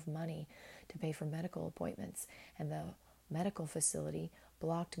didn't have money to pay for medical appointments. And the medical facility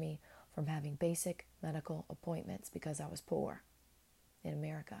blocked me from having basic medical appointments because I was poor in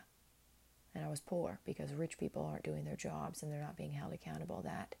America. And I was poor because rich people aren't doing their jobs and they're not being held accountable.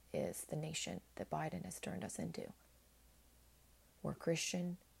 That is the nation that Biden has turned us into, where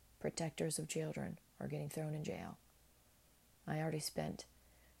Christian protectors of children are getting thrown in jail. I already spent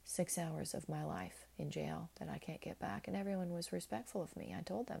 6 hours of my life in jail that I can't get back, and everyone was respectful of me. I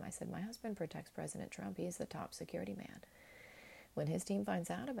told them, I said, my husband protects President Trump. He is the top security man. When his team finds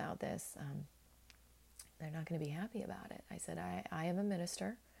out about this, they're not going to be happy about it. I said, I am a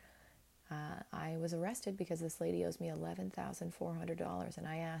minister. I was arrested because this lady owes me $11,400, and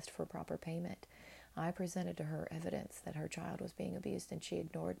I asked for proper payment. I presented to her evidence that her child was being abused, and she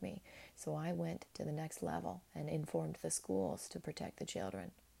ignored me. So I went to the next level and informed the schools to protect the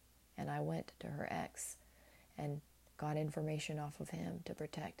children. And I went to her ex and got information off of him to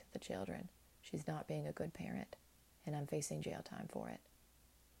protect the children. She's not being a good parent, and I'm facing jail time for it.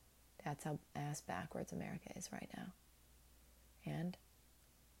 That's how ass backwards America is right now. And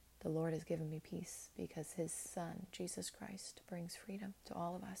the Lord has given me peace because his Son, Jesus Christ, brings freedom to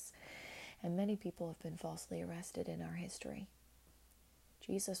all of us. And many people have been falsely arrested in our history.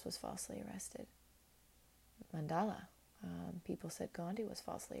 Jesus was falsely arrested. Mandela, people said Gandhi was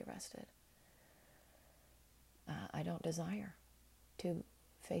falsely arrested. I don't desire to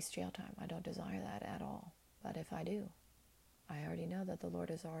face jail time. I don't desire that at all. But if I do, I already know that the Lord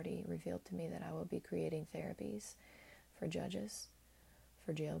has already revealed to me that I will be creating therapies for judges,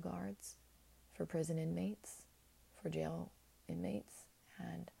 for jail guards, for prison inmates, for jail inmates,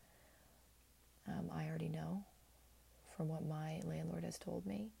 and I already know from what my landlord has told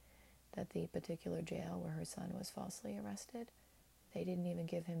me that the particular jail where her son was falsely arrested, they didn't even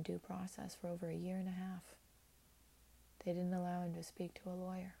give him due process for over 1.5 years. They didn't allow him to speak to a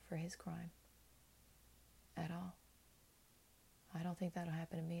lawyer for his crime at all. I don't think that'll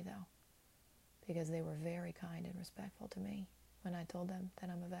happen to me, though, because they were very kind and respectful to me when I told them that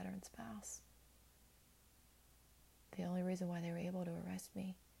I'm a veteran spouse. The only reason why they were able to arrest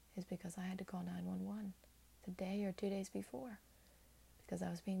me is because I had to call 911 the day or 2 days before, because I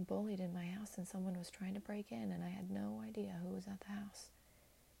was being bullied in my house and someone was trying to break in, and I had no idea who was at the house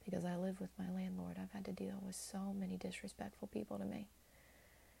because I live with my landlord. I've had to deal with so many disrespectful people to me.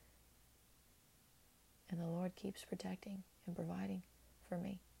 And the Lord keeps protecting and providing for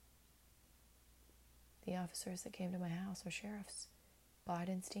me. The officers that came to my house are sheriffs.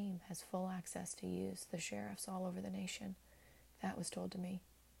 Biden's team has full access to use the sheriffs all over the nation. That was told to me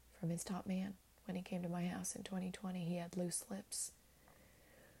from his top man. When he came to my house in 2020, he had loose lips.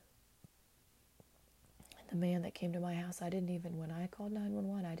 The man that came to my house, when I called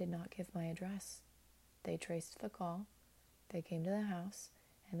 911, I did not give my address. They traced the call, they came to the house,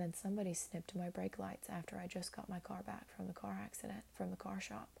 and then somebody snipped my brake lights after I just got my car back from the car accident, from the car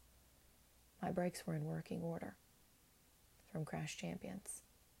shop. My brakes were in working order from Crash Champions.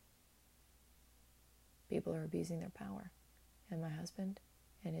 People are abusing their power, and my husband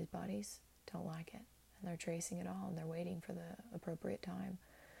and his buddies don't like it, and they're tracing it all, and they're waiting for the appropriate time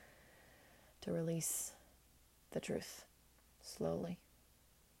to release the truth, slowly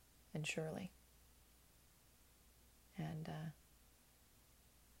and surely. And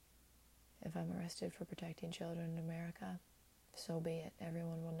if I'm arrested for protecting children in America, so be it.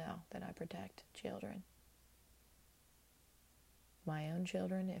 Everyone will know that I protect children. My own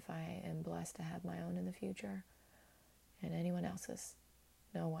children, if I am blessed to have my own in the future, and anyone else's.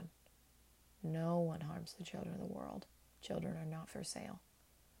 No one harms the children of the world. Children are not for sale.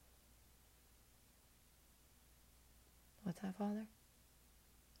 What's that, Father?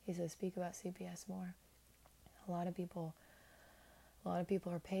 He says, speak about CPS more. A lot of people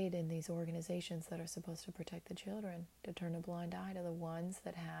are paid in these organizations that are supposed to protect the children to turn a blind eye to the ones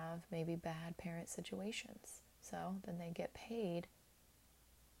that have maybe bad parent situations. So then they get paid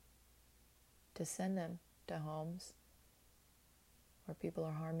to send them to homes where people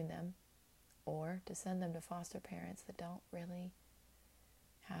are harming them, or to send them to foster parents that don't really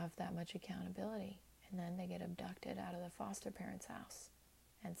have that much accountability. And then they get abducted out of the foster parent's house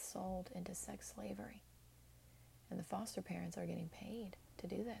and sold into sex slavery. And the foster parents are getting paid to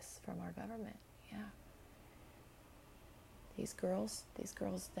do this from our government. Yeah. These girls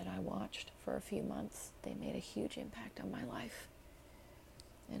that I watched for a few months, they made a huge impact on my life.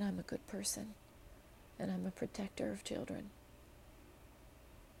 And I'm a good person. And I'm a protector of children.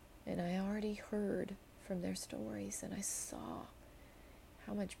 And I already heard from their stories, and I saw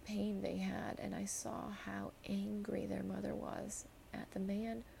how much pain they had, and I saw how angry their mother was at the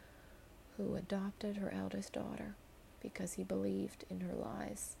man who adopted her eldest daughter because he believed in her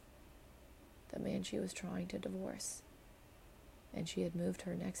lies, the man she was trying to divorce. And she had moved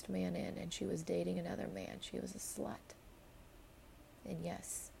her next man in, and she was dating another man. She was a slut. And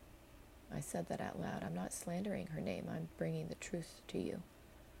yes, I said that out loud. I'm not slandering her name. I'm bringing the truth to you.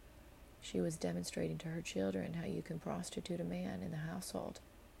 She was demonstrating to her children how you can prostitute a man in the household,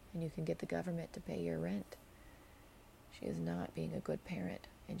 and you can get the government to pay your rent. She is not being a good parent,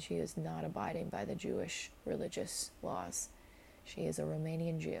 and she is not abiding by the Jewish religious laws. She is a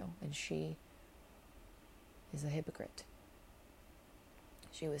Romanian Jew, and she is a hypocrite.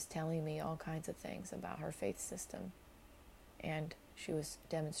 She was telling me all kinds of things about her faith system, and she was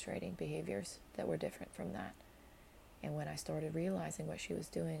demonstrating behaviors that were different from that. And when I started realizing what she was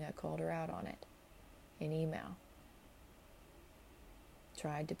doing, I called her out on it in email.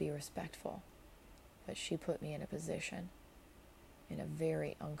 Tried to be respectful, but she put me in a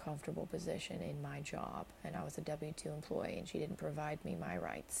very uncomfortable position in my job, and I was a W-2 employee, and she didn't provide me my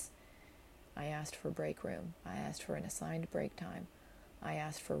rights. I asked for break room. I asked for an assigned break time. I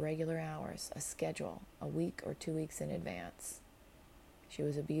asked for regular hours, a schedule, a week or 2 weeks in advance. She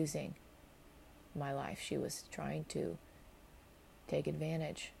was abusing my life. She was trying to take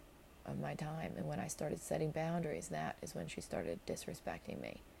advantage of my time. And when I started setting boundaries, that is when she started disrespecting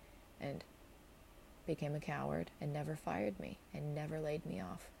me and became a coward and never fired me and never laid me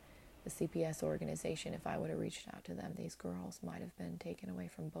off. The CPS organization, if I would have reached out to them, these girls might have been taken away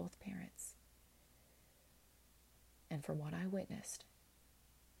from both parents. And from what I witnessed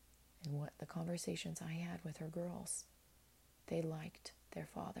and what the conversations I had with her girls, they liked their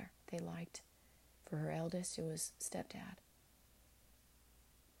father. They liked, for her eldest, who was stepdad,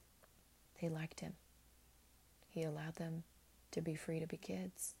 they liked him. He allowed them to be free to be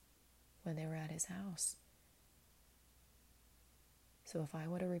kids when they were at his house. So if I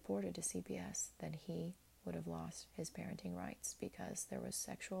would have reported to CPS, then he would have lost his parenting rights because there was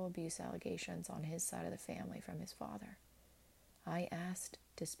sexual abuse allegations on his side of the family from his father. I asked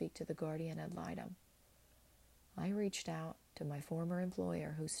to speak to the guardian ad litem. I reached out to my former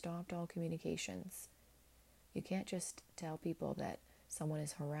employer who stopped all communications. You can't just tell people that someone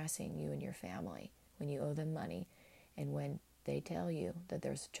is harassing you and your family when you owe them money and when they tell you that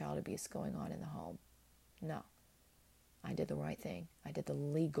there's child abuse going on in the home. No. I did the right thing. I did the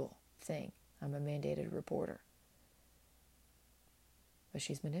legal thing. I'm a mandated reporter. But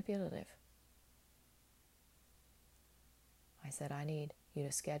she's manipulative. I said, I need you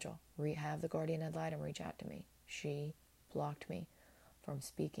to schedule. Have the guardian ad litem reach out to me. She blocked me from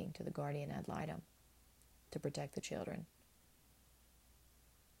speaking to the guardian ad litem to protect the children.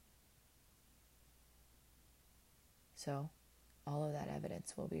 So, all of that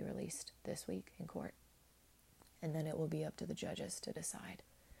evidence will be released this week in court. And then it will be up to the judges to decide.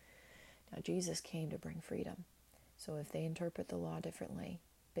 Now, Jesus came to bring freedom. So if they interpret the law differently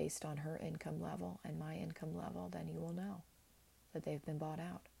based on her income level and my income level, then you will know that they've been bought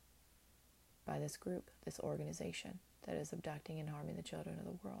out by this group, this organization that is abducting and harming the children of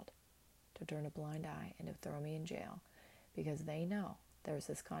the world, to turn a blind eye and to throw me in jail because they know there's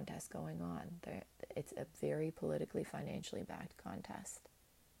this contest going on. It's a very politically, financially backed contest.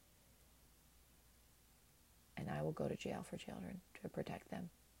 And I will go to jail for children to protect them.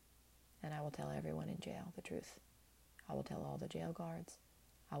 And I will tell everyone in jail the truth. I will tell all the jail guards.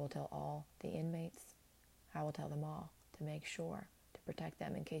 I will tell all the inmates. I will tell them all to make sure to protect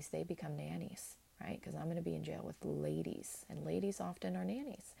them in case they become nannies, right? Because I'm going to be in jail with ladies. And ladies often are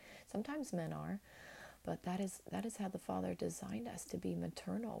nannies. Sometimes men are. But that is how the Father designed us, to be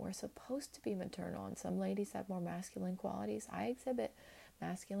maternal. We're supposed to be maternal. And some ladies have more masculine qualities. I exhibit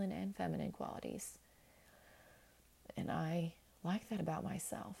masculine and feminine qualities. And I like that about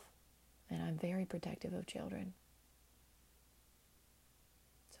myself. And I'm very protective of children.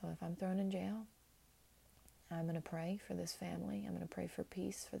 So if I'm thrown in jail, I'm going to pray for this family. I'm going to pray for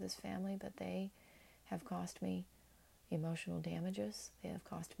peace for this family. But they have cost me emotional damages. They have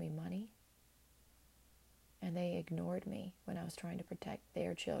cost me money. And they ignored me when I was trying to protect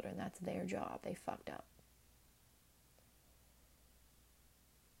their children. That's their job. They fucked up.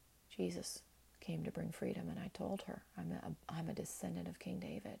 Jesus came to bring freedom, and I told her, I'm a descendant of King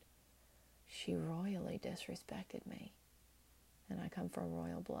David. She royally disrespected me, and I come from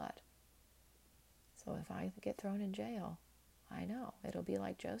royal blood. So if I get thrown in jail, I know it'll be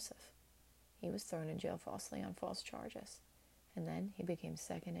like Joseph. He was thrown in jail falsely on false charges, and then he became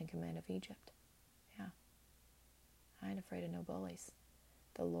second in command of Egypt. I ain't afraid of no bullies.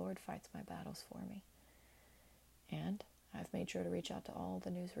 The Lord fights my battles for me. And I've made sure to reach out to all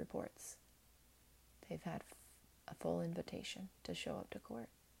the news reports. They've had a full invitation to show up to court.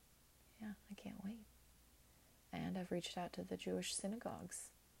 Yeah, I can't wait. And I've reached out to the Jewish synagogues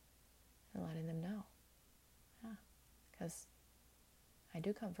and letting them know. Yeah, because I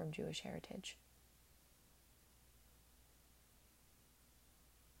do come from Jewish heritage.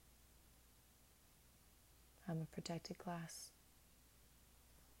 I'm a protected class.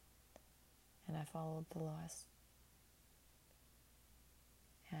 And I followed the laws.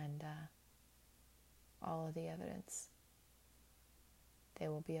 And all of the evidence. They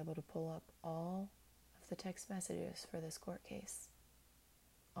will be able to pull up all of the text messages for this court case.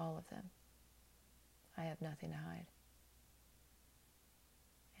 All of them. I have nothing to hide.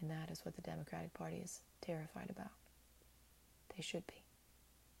 And that is what the Democratic Party is terrified about. They should be.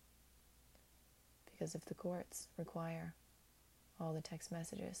 Because if the courts require all the text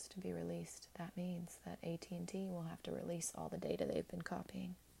messages to be released, that means that AT&T will have to release all the data they've been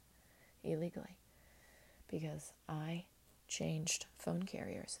copying illegally. Because I changed phone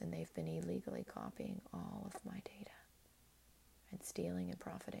carriers and they've been illegally copying all of my data and stealing and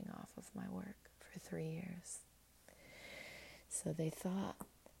profiting off of my work for 3 years. So they thought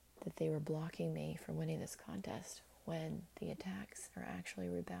that they were blocking me from winning this contest when the attacks are actually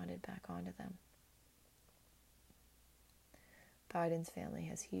rebounded back onto them. Biden's family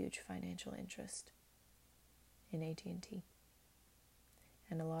has huge financial interest in AT&T.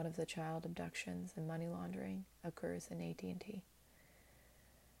 And a lot of the child abductions and money laundering occurs in AT&T.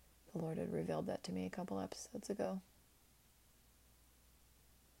 The Lord had revealed that to me a couple episodes ago.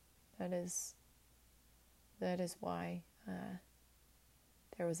 That is why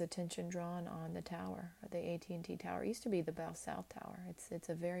there was attention drawn on the tower, the AT&T tower. It used to be the Bell South Tower. It's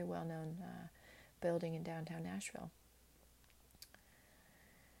a very well-known building in downtown Nashville.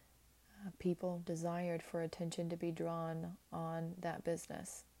 People desired for attention to be drawn on that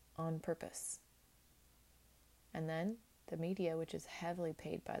business on purpose. And then the media, which is heavily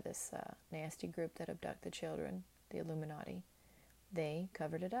paid by this nasty group that abduct the children, the Illuminati, they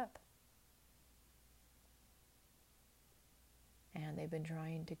covered it up. And they've been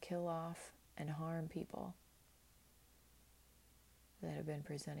trying to kill off and harm people that have been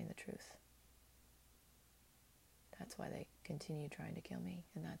presenting the truth. That's why they continue trying to kill me,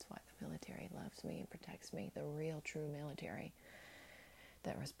 and that's why the military loves me and protects me, the real, true military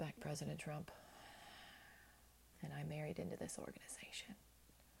that respect President Trump. And I married into this organization.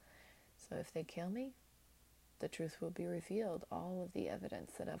 So if they kill me, the truth will be revealed, all of the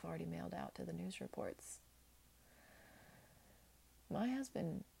evidence that I've already mailed out to the news reports. My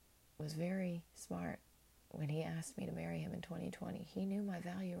husband was very smart when he asked me to marry him in 2020. He knew my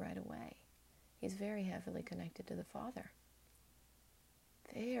value right away. He's very heavily connected to the Father.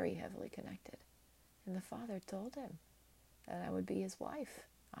 Very heavily connected. And the Father told him that I would be his wife.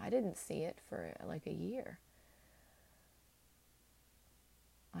 I didn't see it for like a year.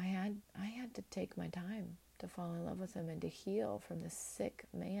 I had to take my time to fall in love with him and to heal from the sick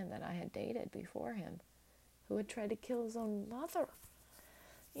man that I had dated before him, who had tried to kill his own mother.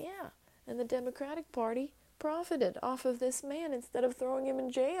 Yeah, and the Democratic Party profited off of this man instead of throwing him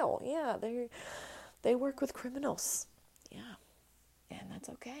in jail. Yeah, they work with criminals. Yeah, and that's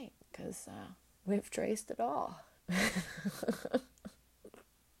okay, because we've traced it all.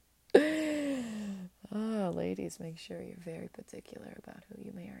 Ladies, make sure you're very particular about who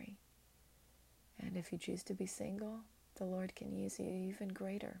you marry. And if you choose to be single, the Lord can use you even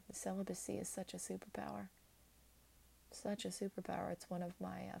greater. The celibacy is such a superpower. Such a superpower. It's one of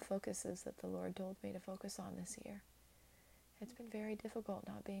my focuses that the Lord told me to focus on this year. It's been very difficult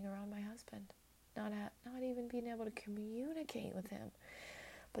not being around my husband, not even being able to communicate with him.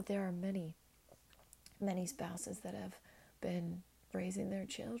 But there are many, many spouses that have been raising their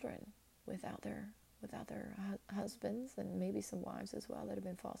children without their husbands, and maybe some wives as well, that have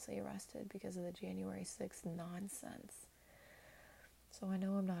been falsely arrested because of the January 6th nonsense. So I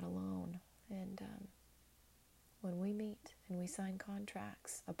know I'm not alone. And when we meet and we sign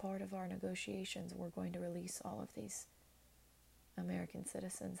contracts, a part of our negotiations, we're going to release all of these American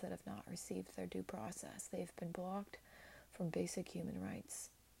citizens that have not received their due process. They've been blocked from basic human rights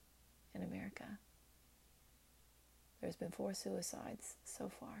in America. There's been 4 suicides so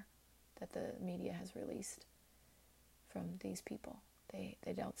far that the media has released from these people. They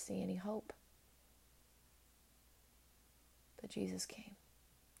don't see any hope. But Jesus came.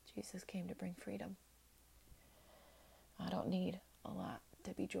 Jesus came to bring freedom. I don't need a lot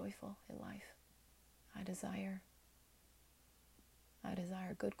to be joyful in life. I desire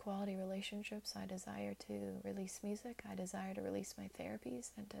good quality relationships. I desire to release music. I desire to release my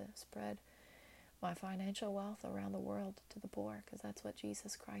therapies and to spread my financial wealth around the world to the poor, because that's what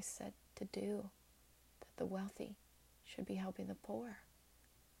Jesus Christ said to do, that the wealthy should be helping the poor.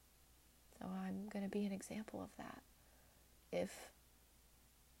 So I'm going to be an example of that. If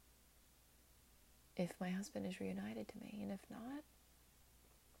my husband is reunited to me, and if not,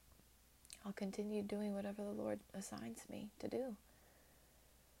 I'll continue doing whatever the Lord assigns me to do.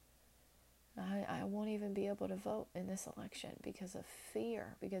 I won't even be able to vote in this election because of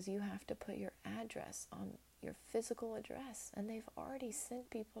fear, because you have to put your address on your physical address, and they've already sent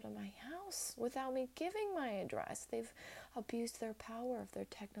people to my house without me giving my address. They've abused their power of their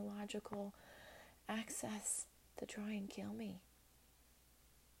technological access to try and kill me.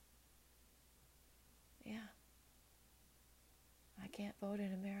 Yeah. I can't vote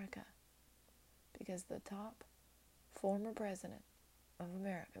in America because the top former president of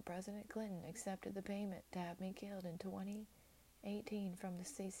America, President Clinton, accepted the payment to have me killed in 2018 from the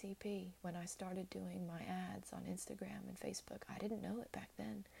CCP when I started doing my ads on Instagram and Facebook. I didn't know it back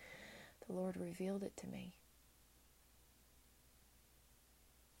then. The Lord revealed it to me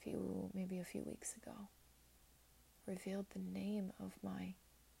maybe a few weeks ago. Revealed the name of the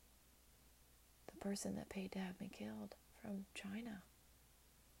person that paid to have me killed from China.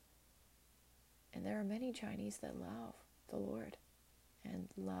 And there are many Chinese that love the Lord and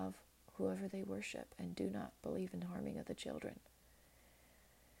love whoever they worship and do not believe in harming of the children.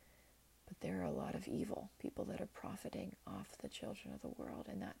 But there are a lot of evil people that are profiting off the children of the world,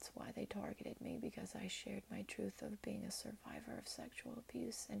 and that's why they targeted me, because I shared my truth of being a survivor of sexual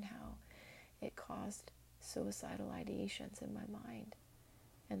abuse and how it caused suicidal ideations in my mind.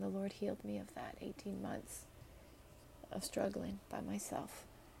 And the Lord healed me of that 18 months of struggling by myself.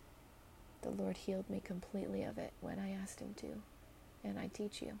 The Lord healed me completely of it when I asked Him to. And I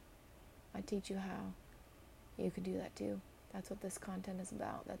teach you. I teach you how you can do that too. That's what this content is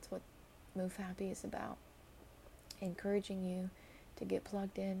about. That's what Move Happy is about. Encouraging you to get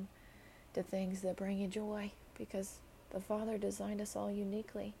plugged in to things that bring you joy, because the Father designed us all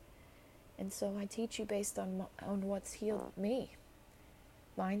uniquely. And so I teach you based on what's healed me.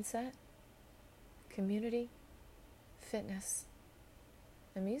 Mindset, community, fitness,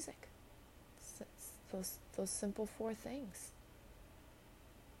 and music. It's those simple 4 things.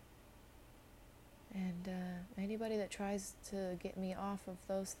 And anybody that tries to get me off of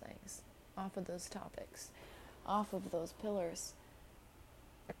those things, off of those topics, off of those pillars,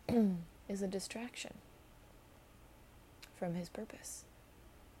 is a distraction from His purpose.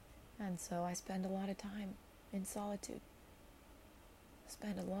 And so I spend a lot of time in solitude.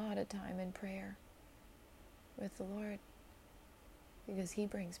 Spend a lot of time in prayer with the Lord, because He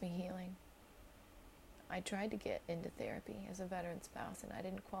brings me healing. I tried to get into therapy as a veteran spouse, and I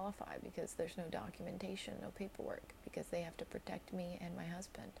didn't qualify because there's no documentation, no paperwork, because they have to protect me and my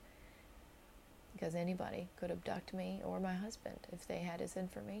husband. Because anybody could abduct me or my husband if they had his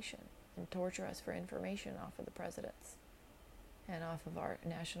information and torture us for information off of the presidents and off of our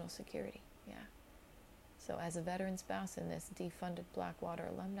national security. Yeah. So as a veteran spouse in this defunded Blackwater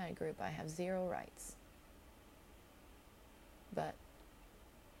alumni group, I have 0 rights. But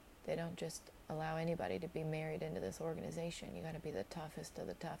they don't just allow anybody to be married into this organization. You got to be the toughest of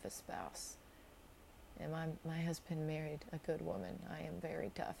the toughest spouse. And my husband married a good woman. I am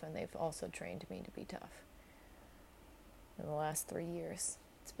very tough, and they've also trained me to be tough. In the last 3 years,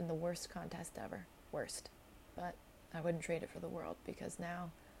 it's been the worst contest ever. Worst. But I wouldn't trade it for the world, because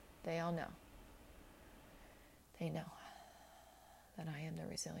now they all know. They know that I am the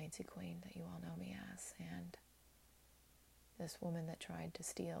resiliency queen that you all know me as. And this woman that tried to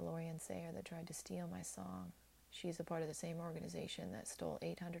steal, Lorian Sayer, that tried to steal my song, she's a part of the same organization that stole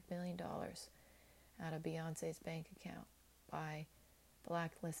 $800 million out of Beyonce's bank account by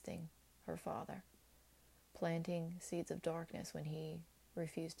blacklisting her father, planting seeds of darkness when he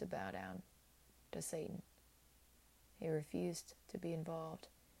refused to bow down to Satan. He refused to be involved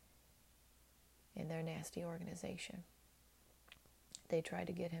in their nasty organization. They tried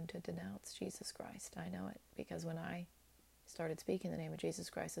to get him to denounce Jesus Christ. I know it, because when I started speaking the name of Jesus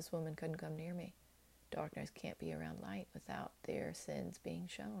Christ, this woman couldn't come near me. Darkness can't be around light without their sins being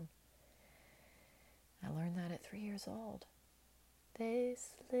shown. I learned that at 3 years old.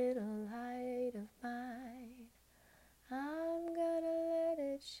 This little light of mine, I'm gonna let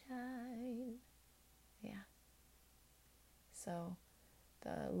it shine. Yeah. So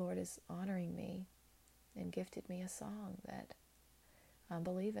the Lord is honoring me and gifted me a song that I'm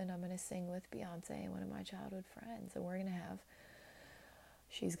believing I'm going to sing with Beyonce and one of my childhood friends. And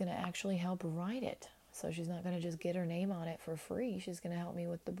she's going to actually help write it. So she's not going to just get her name on it for free. She's going to help me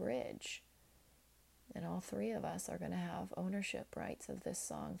with the bridge. And all three of us are going to have ownership rights of this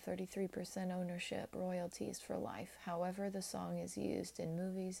song, 33% ownership, royalties for life. However the song is used in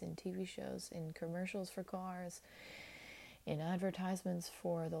movies, in TV shows, in commercials for cars, in advertisements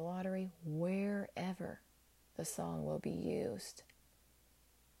for the lottery, wherever the song will be used,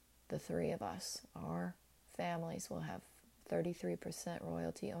 the three of us, our families, will have 33%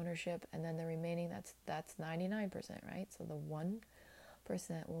 royalty ownership, and then the remaining, that's 99%, right? So the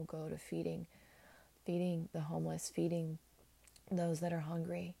 1% will go to feeding the homeless, feeding those that are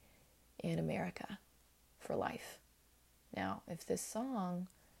hungry in America for life. Now, if this song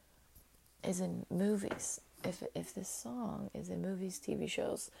is in movies, if this song is in movies, TV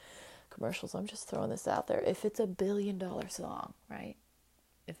shows, commercials, I'm just throwing this out there. If it's $1 billion song, right?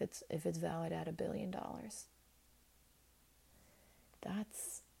 If it's valued at $1 billion,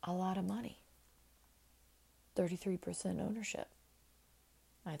 that's a lot of money. 33% ownership.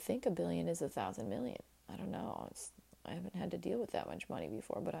 I think $1 billion is 1,000 million. I don't know. I haven't had to deal with that much money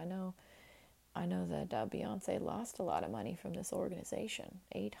before, but I know that Beyonce lost a lot of money from this organization.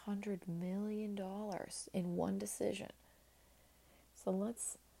 $800 million in one decision. So let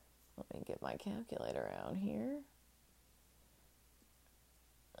me get my calculator out here.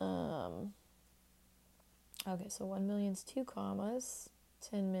 Okay, so 1 million's 2 commas,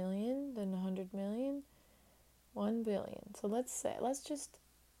 10 million, then 100 million, 1 billion. So let's just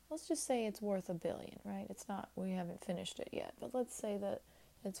say it's worth $1 billion, right? It's not, we haven't finished it yet, but let's say that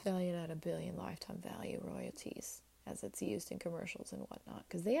it's valued at $1 billion lifetime value royalties as it's used in commercials and whatnot,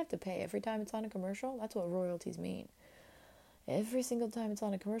 because they have to pay every time it's on a commercial. That's what royalties mean. Every single time it's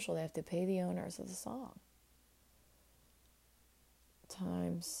on a commercial, they have to pay the owners of the song.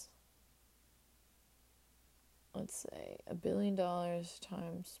 Times, let's say, $1 billion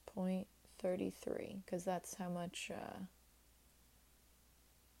times 0.33, because that's how much,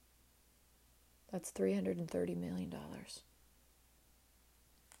 that's $330 million.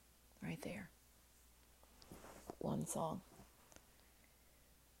 Right there. One song.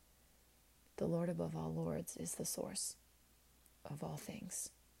 The Lord above all lords is the source of all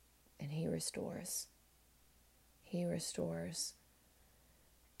things. And He restores. He restores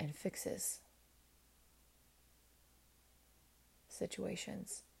and fixes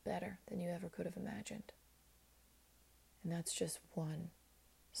situations better than you ever could have imagined. And that's just one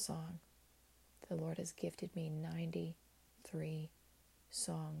song. The Lord has gifted me 93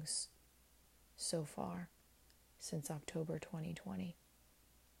 songs so far since October 2020.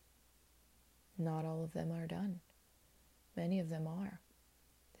 Not all of them are done. Many of them are.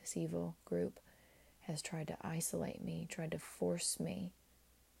 This evil group has tried to isolate me, tried to force me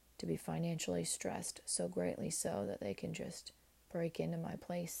to be financially stressed, so greatly so that they can just break into my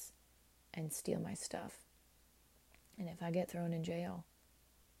place and steal my stuff. And if I get thrown in jail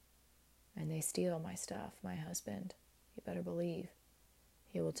and they steal my stuff, my husband, you better believe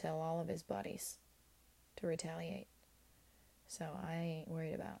he will tell all of his buddies to retaliate. So I ain't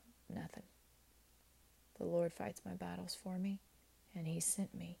worried about nothing. The Lord fights my battles for me, and He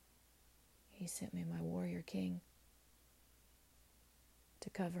sent me my warrior king to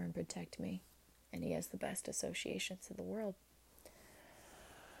cover and protect me. And He has the best associations in the world.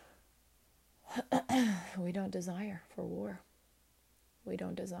 We don't desire for war. We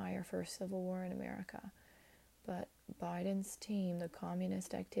don't desire for a civil war in America. But Biden's team, the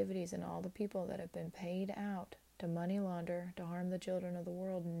communist activities, and all the people that have been paid out to money launder, to harm the children of the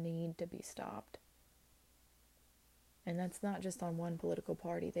world, need to be stopped. And that's not just on one political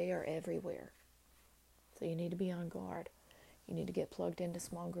party. They are everywhere. So you need to be on guard. You need to get plugged into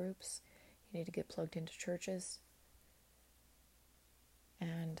small groups. You need to get plugged into churches.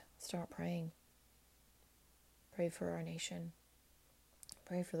 And start praying. Pray for our nation.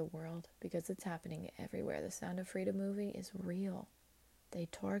 Pray for the world, because it's happening everywhere. The Sound of Freedom movie is real. They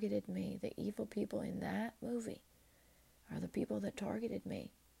targeted me. The evil people in that movie are the people that targeted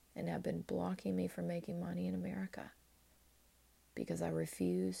me and have been blocking me from making money in America because I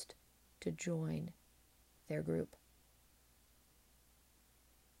refused to join their group.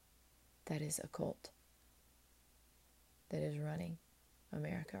 That is a cult that is running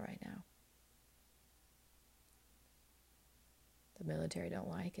America right now. The military don't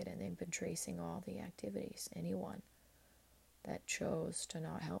like it, and they've been tracing all the activities. Anyone that chose to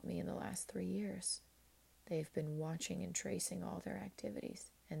not help me in the last 3 years, they've been watching and tracing all their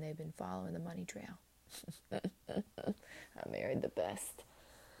activities, and they've been following the money trail. I married the best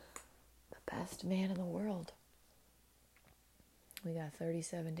man in the world. We got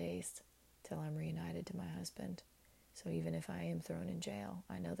 37 days till I'm reunited to my husband. So even if I am thrown in jail,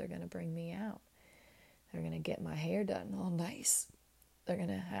 I know they're going to bring me out. They're going to get my hair done all nice. They're going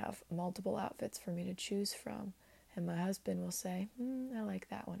to have multiple outfits for me to choose from. And my husband will say, I like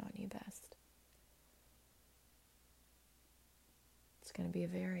that one on you best. It's going to be a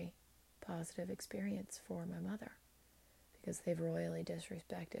very positive experience for my mother because they've royally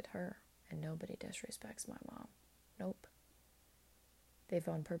disrespected her, and nobody disrespects my mom. Nope. They've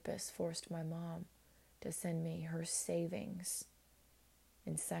on purpose forced my mom to send me her savings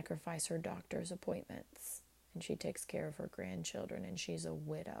and sacrifice her doctor's appointments. And she takes care of her grandchildren, and she's a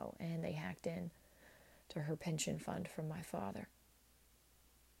widow. And they hacked in to her pension fund from my father.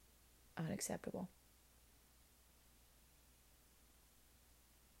 Unacceptable.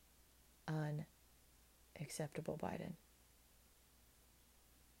 Unacceptable, Biden.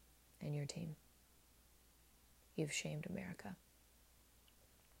 And your team. You've shamed America.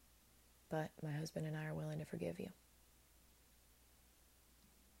 But my husband and I are willing to forgive you.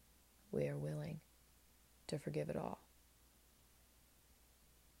 We are willing to forgive it all.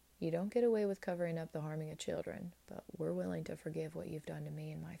 You don't get away with covering up the harming of children, but we're willing to forgive what you've done to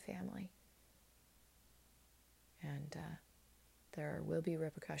me and my family. And there will be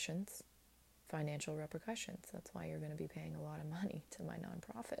repercussions, financial repercussions. That's why you're going to be paying a lot of money to my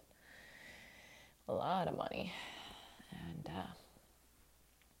nonprofit. A lot of money. And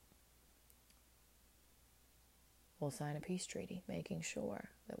we'll sign a peace treaty, making sure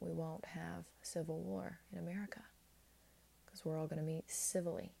that we won't have a civil war in America, because we're all going to meet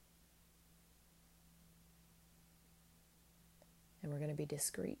civilly. And we're going to be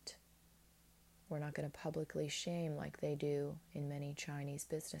discreet. We're not going to publicly shame like they do in many Chinese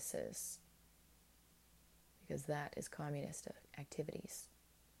businesses, because that is communist activities.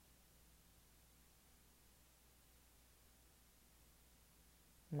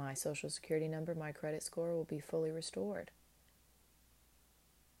 My social security number, my credit score will be fully restored,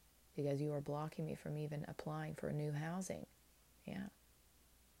 because you are blocking me from even applying for new housing. Yeah.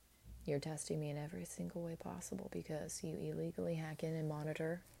 You're testing me in every single way possible because you illegally hack in and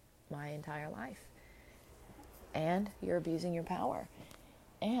monitor my entire life. And you're abusing your power.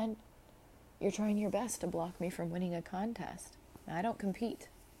 And you're trying your best to block me from winning a contest. Now, I don't compete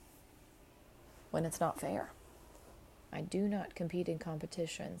when it's not fair. I do not compete in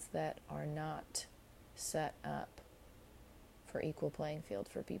competitions that are not set up for equal playing field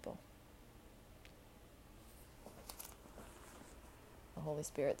for people. The Holy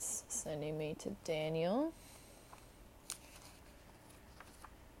Spirit's sending me to Daniel.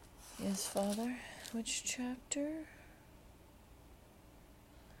 Yes, Father. Which chapter?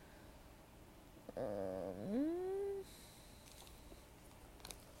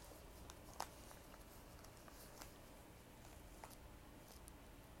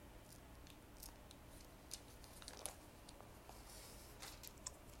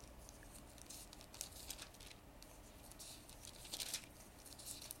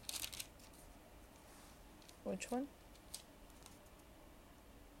 Which one?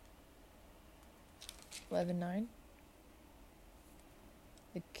 11:9.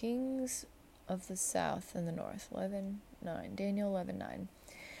 The kings of the south and the north. 11:9. Daniel 11:9.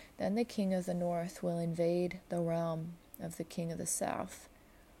 Then the king of the north will invade the realm of the king of the south,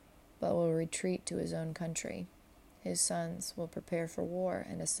 but will retreat to his own country. His sons will prepare for war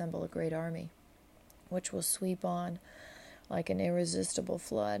and assemble a great army, which will sweep on like an irresistible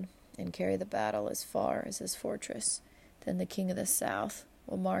flood and carry the battle as far as his fortress. Then the king of the south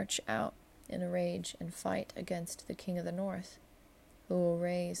will march out in a rage and fight against the king of the north, who will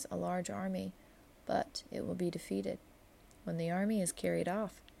raise a large army, but it will be defeated. When the army is carried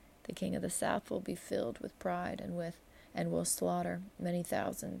off, the king of the south will be filled with pride and will slaughter many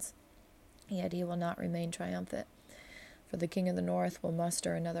thousands. Yet he will not remain triumphant, for the king of the north will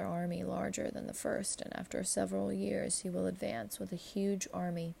muster another army larger than the first, and after several years he will advance with a huge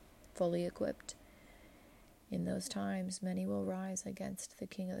army fully equipped. In those times many will rise against the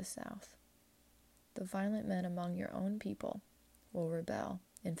king of the south. The violent men among your own people will rebel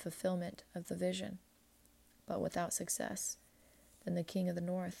in fulfillment of the vision, but without success. Then the king of the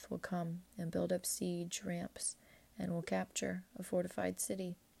north will come and build up siege ramps and will capture a fortified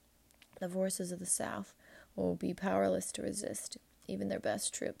city. The forces of the south will be powerless to resist. Even their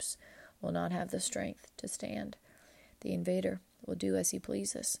best troops will not have the strength to stand. The invader will do as he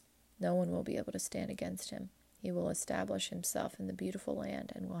pleases. No one will be able to stand against him. He will establish himself in the beautiful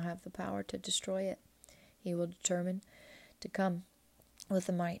land and will have the power to destroy it. He will determine to come with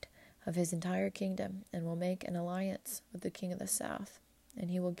the might of his entire kingdom and will make an alliance with the king of the south.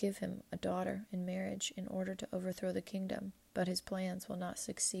 And he will give him a daughter in marriage in order to overthrow the kingdom, but his plans will not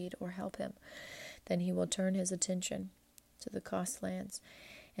succeed or help him. Then he will turn his attention to the coast lands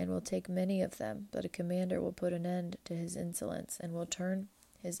and will take many of them, but a commander will put an end to his insolence, and will turn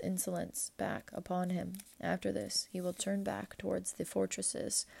his insolence back upon him. After this, he will turn back towards the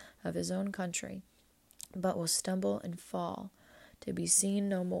fortresses of his own country, but will stumble and fall, to be seen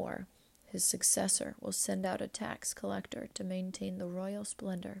no more. His successor will send out a tax collector to maintain the royal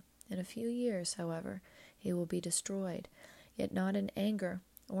splendor. In a few years, however, he will be destroyed, yet not in anger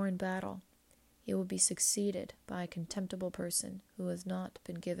or in battle. He will be succeeded by a contemptible person who has not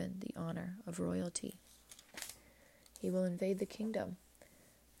been given the honor of royalty. He will invade the kingdom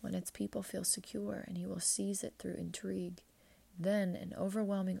when its people feel secure, and he will seize it through intrigue. Then an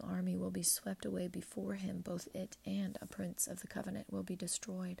overwhelming army will be swept away before him. Both it and a prince of the covenant will be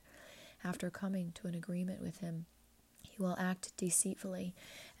destroyed. After coming to an agreement with him, he will act deceitfully,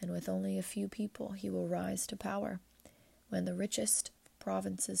 and with only a few people he will rise to power. When the richest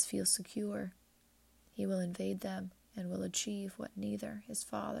provinces feel secure, he will invade them and will achieve what neither his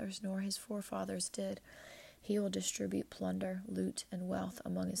fathers nor his forefathers did. He will distribute plunder, loot, and wealth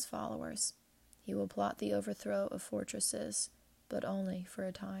among his followers. He will plot the overthrow of fortresses, but only for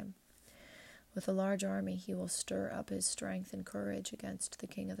a time. With a large army he will stir up his strength and courage against the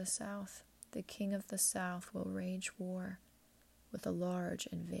king of the south. The king of the south will wage war with a large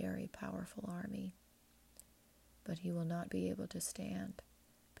and very powerful army, but he will not be able to stand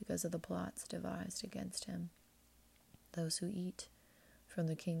because of the plots devised against him. Those who eat from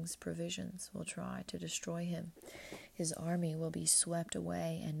the king's provisions will try to destroy him. His army will be swept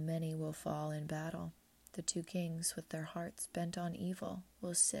away, and many will fall in battle. The two kings, with their hearts bent on evil,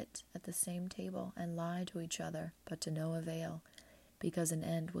 will sit at the same table and lie to each other, but to no avail, because an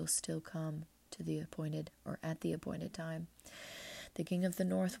end will still come to the appointed or at the appointed time. The king of the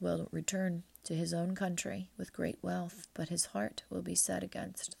north will return to his own country with great wealth, but his heart will be set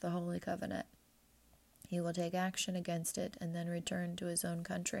against the Holy Covenant. He will take action against it and then return to his own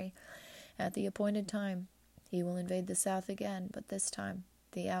country. At the appointed time, he will invade the south again, but this time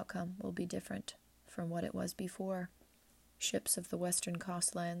the outcome will be different from what it was before. Ships of the western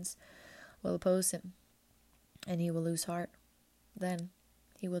coastlands will oppose him, and he will lose heart. Then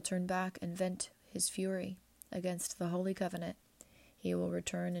he will turn back and vent his fury against the Holy Covenant. He will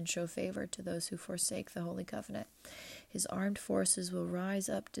return and show favor to those who forsake the Holy Covenant. His armed forces will rise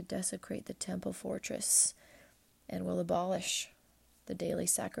up to desecrate the temple fortress and will abolish the daily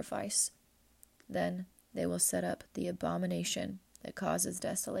sacrifice. Then they will set up the abomination that causes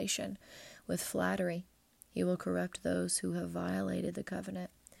desolation. With flattery, he will corrupt those who have violated the covenant,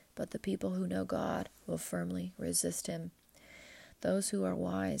 but the people who know God will firmly resist him. Those who are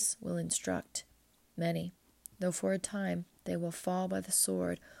wise will instruct many, though for a time they will fall by the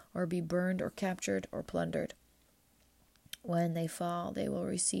sword or be burned or captured or plundered. When they fall, they will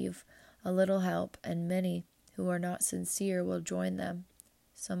receive a little help, and many who are not sincere will join them.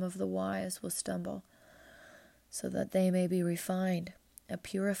 Some of the wise will stumble, so that they may be refined,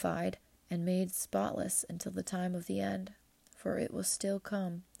 purified, and made spotless until the time of the end, for it will still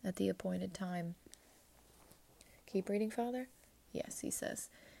come at the appointed time. Keep reading, Father? Yes, he says,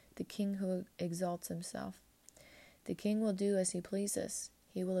 the king who exalts himself. The king will do as he pleases.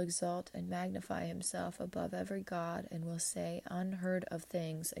 He will exalt and magnify himself above every god, and will say unheard of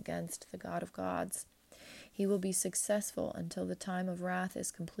things against the God of gods. He will be successful until the time of wrath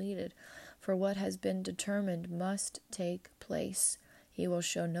is completed, for what has been determined must take place. He will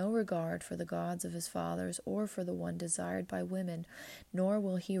show no regard for the gods of his fathers or for the one desired by women, nor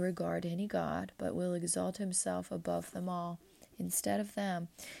will he regard any god, but will exalt himself above them all. Instead of them,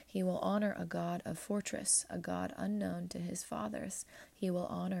 he will honor a god of fortress, a god unknown to his fathers. He will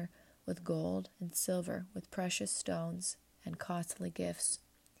honor with gold and silver, with precious stones and costly gifts.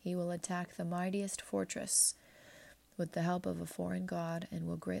 He will attack the mightiest fortress with the help of a foreign god, and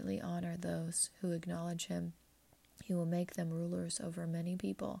will greatly honor those who acknowledge him. He will make them rulers over many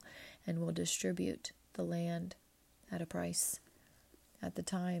people, and will distribute the land at a price. At the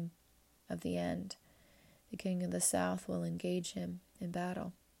time of the end, the king of the south will engage him in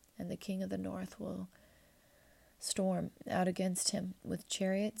battle, and the king of the north will storm out against him with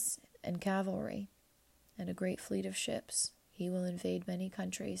chariots and cavalry and a great fleet of ships. He will invade many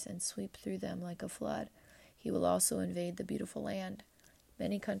countries and sweep through them like a flood. He will also invade the beautiful land.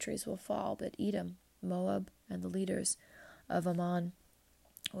 Many countries will fall, but Edom, Moab, and the leaders of Ammon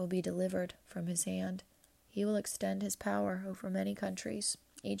will be delivered from his hand. He will extend his power over many countries.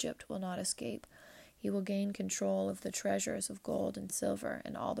 Egypt will not escape. He will gain control of the treasures of gold and silver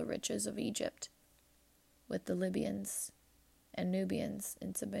and all the riches of Egypt, with the Libyans and Nubians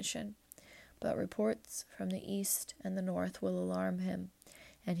in submission. But reports from the east and the north will alarm him,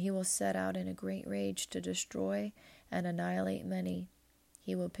 and he will set out in a great rage to destroy and annihilate many.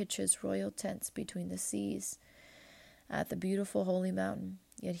 He will pitch his royal tents between the seas at the beautiful holy mountain,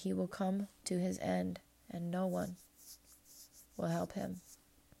 yet he will come to his end, and no one will help him.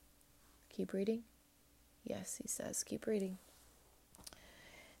 Keep reading? Yes, he says, keep reading.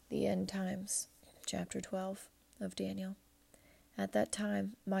 The End Times, chapter 12 of Daniel. At that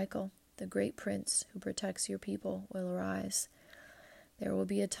time, Michael, the great prince who protects your people, will arise. There will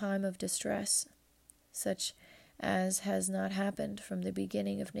be a time of distress, such as has not happened from the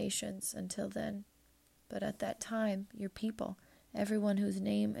beginning of nations until then. But at that time, your people, everyone whose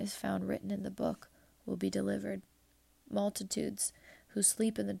name is found written in the book, will be delivered. Multitudes who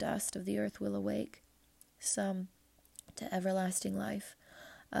sleep in the dust of the earth will awake, some to everlasting life,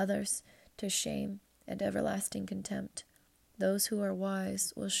 others to shame and everlasting contempt. Those who are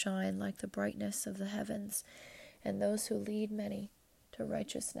wise will shine like the brightness of the heavens, and those who lead many to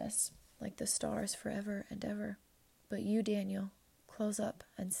righteousness like the stars forever and ever. But you, Daniel, close up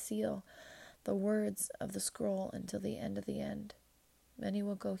and seal the words of the scroll until the end of the end. Many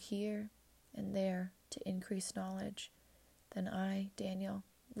will go here and there to increase knowledge. Then I, Daniel,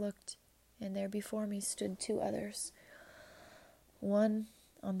 looked, and there before me stood two others, one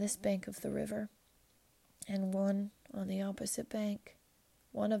on this bank of the river, and one on the opposite bank.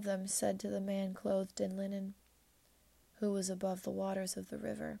 One of them said to the man clothed in linen, who was above the waters of the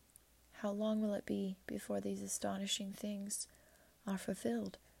river, "How long will it be before these astonishing things are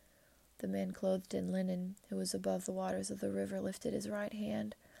fulfilled?" The man clothed in linen, who was above the waters of the river, lifted his right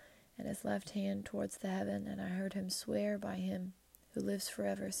hand and his left hand towards the heaven, and I heard him swear by him who lives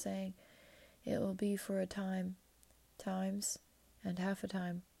forever, saying, "It will be for a time, times, and half a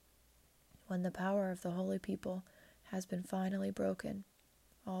time, when the power of the holy people has been finally broken.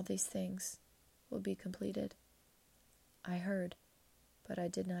 All these things will be completed." I heard, but I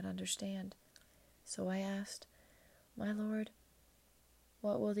did not understand. So I asked, "My Lord,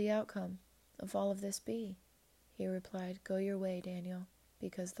 what will the outcome of all of this be?" He replied, "Go your way, Daniel,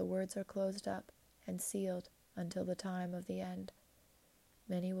 because the words are closed up and sealed until the time of the end.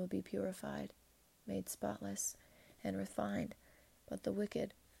 Many will be purified, made spotless, and refined, but the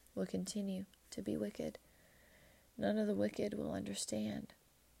wicked will continue to be wicked. None of the wicked will understand,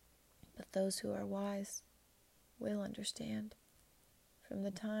 but those who are wise will understand. From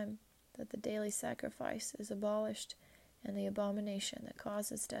the time that the daily sacrifice is abolished and the abomination that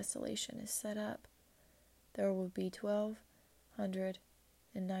causes desolation is set up, there will be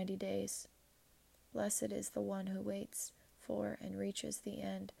 1290 days. Blessed is the one who waits for and reaches the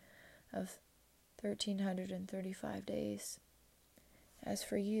end of 1335 days. As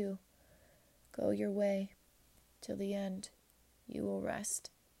for you, go your way till the end. You will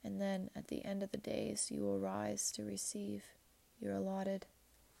rest, and then at the end of the days you will rise to receive your allotted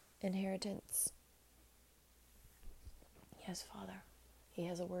inheritance." Yes, Father, He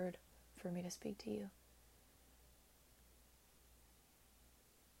has a word for me to speak to you.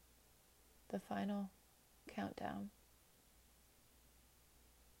 The final countdown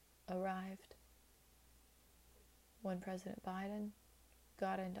arrived when President Biden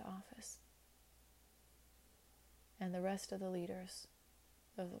got into office, and the rest of the leaders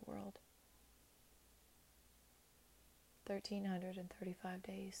of the world. 1335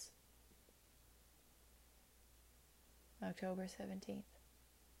 days. October 17th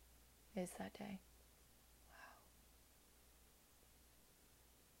is that day. Wow.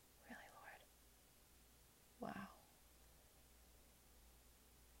 Really, Lord? Wow.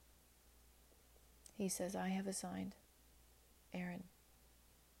 He says, "I have assigned Erin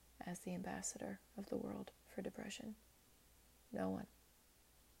as the ambassador of the world for depression. No one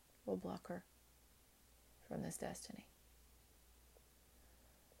will block her from this destiny."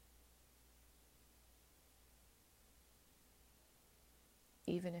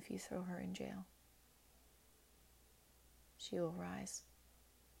 Even if you throw her in jail, she will rise.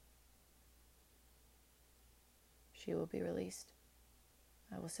 She will be released.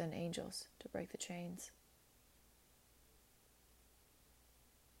 I will send angels to break the chains.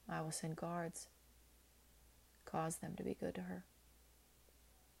 I will send guards, cause them to be good to her.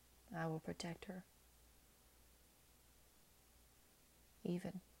 I will protect her.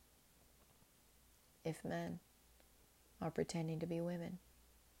 Even if men are pretending to be women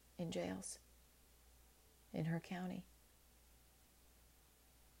in jails in her county,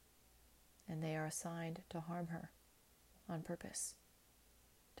 and they are assigned to harm her on purpose,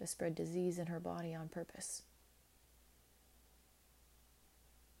 to spread disease in her body on purpose,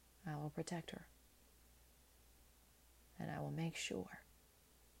 I will protect her, and I will make sure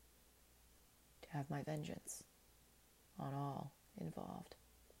to have my vengeance on all involved.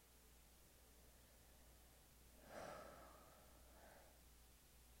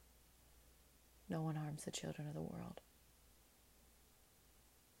 No one harms the children of the world.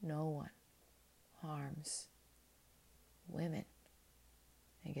 No one harms women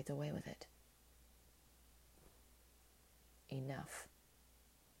and gets away with it. Enough.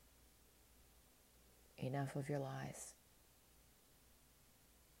 Enough of your lies.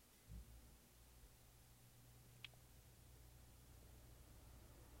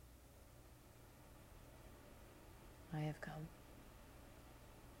 I have come.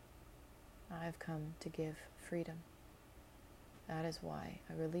 I have come to give freedom. That is why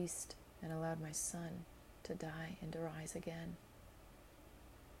I released and allowed my son to die and to rise again.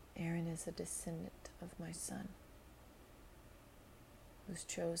 Erin is a descendant of my son, who's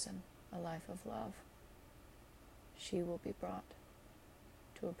chosen a life of love. She will be brought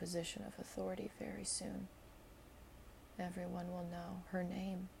to a position of authority very soon. Everyone will know her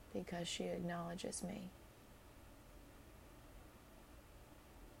name because she acknowledges me.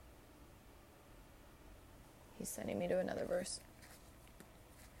 He's sending me to another verse.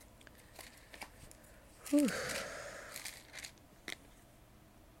 Whew.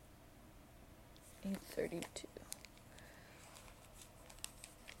 8:32.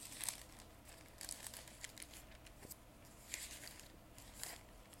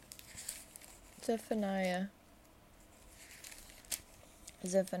 Zephaniah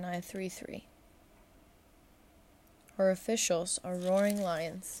 3:3. Her officials are roaring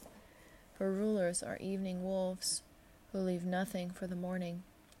lions. Her rulers are evening wolves, who leave nothing for the morning.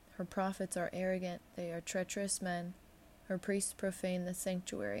 Her prophets are arrogant, they are treacherous men. Her priests profane the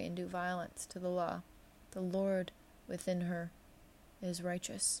sanctuary and do violence to the law. The Lord within her is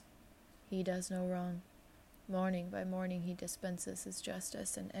righteous. He does no wrong. Morning by morning he dispenses his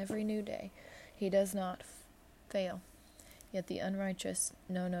justice, and every new day he does not fail. Yet the unrighteous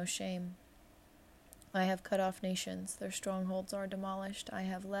know no shame. I have cut off nations, their strongholds are demolished. I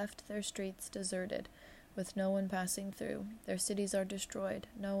have left their streets deserted, with no one passing through. Their cities are destroyed,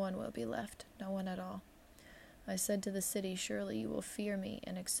 no one will be left, no one at all. I said to the city, surely you will fear me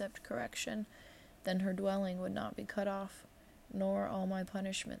and accept correction. Then her dwelling would not be cut off, nor all my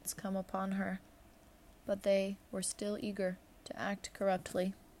punishments come upon her. But they were still eager to act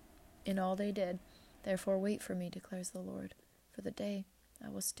corruptly in all they did. Therefore wait for me, declares the Lord, for the day I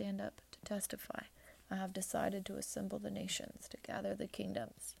will stand up to testify. I have decided to assemble the nations, to gather the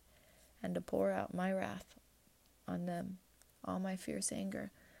kingdoms, and to pour out my wrath on them, all my fierce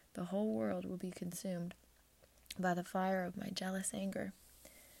anger. The whole world will be consumed by the fire of my jealous anger.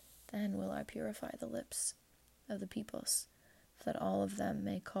 Then will I purify the lips of the peoples, that all of them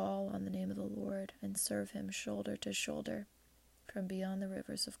may call on the name of the Lord and serve him shoulder to shoulder. From beyond the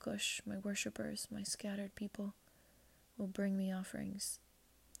rivers of Cush, my worshippers, my scattered people, will bring me offerings.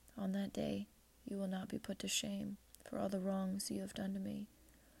 On that day you will not be put to shame for all the wrongs you have done to me,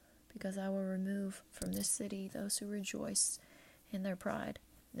 because I will remove from this city those who rejoice in their pride.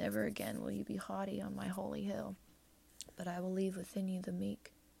 Never again will you be haughty on my holy hill, but I will leave within you the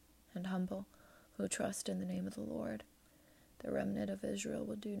meek and humble who trust in the name of the Lord. The remnant of Israel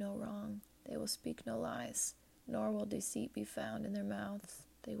will do no wrong. They will speak no lies, nor will deceit be found in their mouths.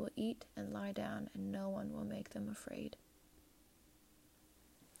 They will eat and lie down, and no one will make them afraid.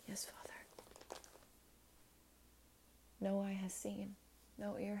 Yes, Father. No eye has seen,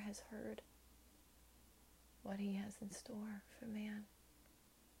 no ear has heard what he has in store for man.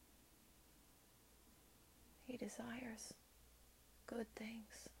 He desires good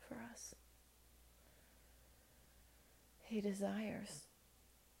things for us. He desires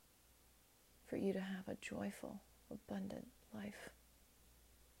for you to have a joyful, abundant life.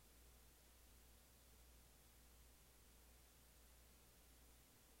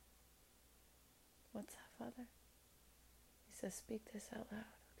 What's that, Father? He says, speak this out loud,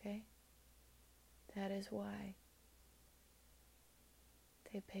 okay? That is why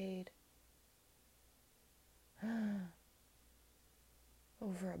they paid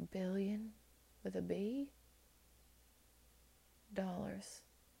over $1 billion with a B dollars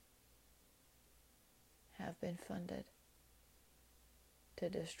have been funded to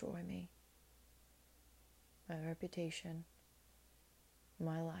destroy me, my reputation,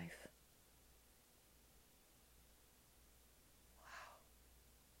 my life. Wow.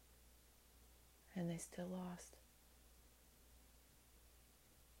 And they still lost.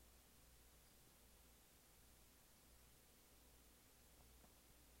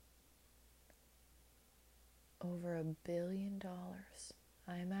 Over $1 billion.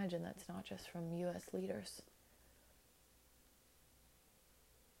 I imagine that's not just from U.S. leaders.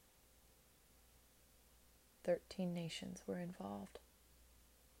 "13 nations were involved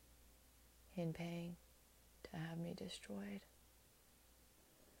in paying to have me destroyed.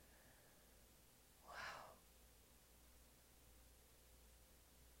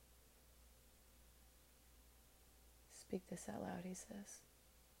 Speak this out loud, he says.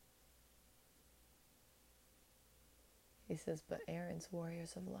 He says, but Erin's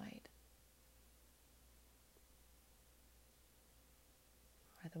warriors of light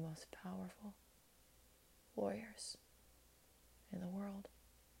are the most powerful warriors in the world.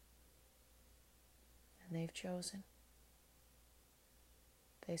 And they've chosen.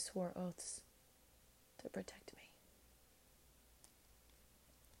 They swore oaths to protect me.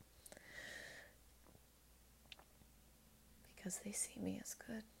 Because they see me as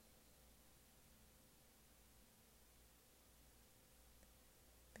good.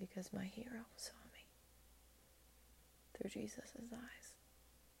 Because my hero saw me through Jesus' eyes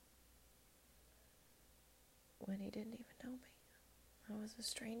when he didn't even know me. I was a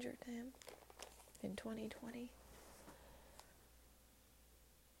stranger to him in 2020.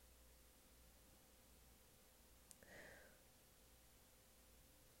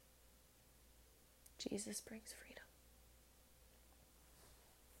 Jesus brings freedom.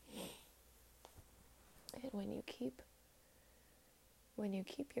 And when you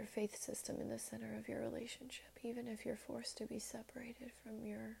keep your faith system in the center of your relationship, even if you're forced to be separated from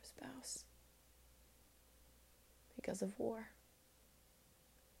your spouse because of war,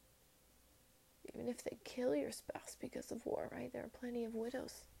 even if they kill your spouse because of war, right? There are plenty of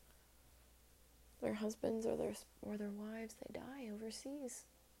widows. Their husbands or their wives, they die overseas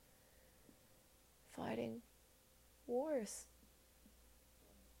fighting wars.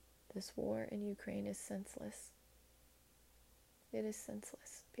 This war in Ukraine is senseless. It is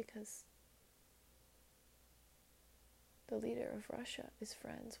senseless because the leader of Russia is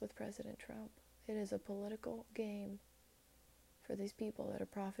friends with President Trump. It is a political game for these people that are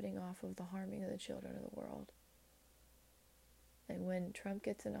profiting off of the harming of the children of the world. And when Trump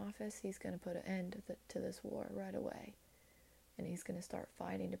gets in office, he's going to put an end to this war right away. And he's going to start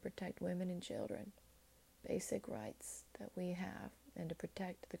fighting to protect women and children, basic rights that we have, and to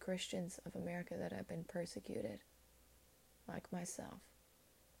protect the Christians of America that have been persecuted. Like myself.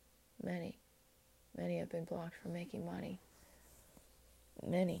 Many have been blocked from making money.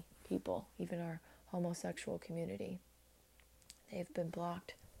 Many people, even our homosexual community, they've been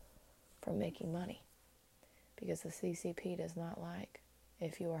blocked from making money because the CCP does not like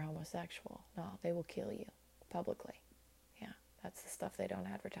if you are homosexual. No, they will kill you publicly. Yeah, that's the stuff they don't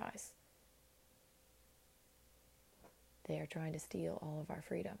advertise. They are trying to steal all of our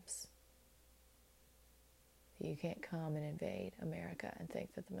freedoms. You can't come and invade America and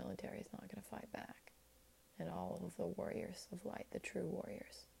think that the military is not going to fight back. And all of the warriors of light, the true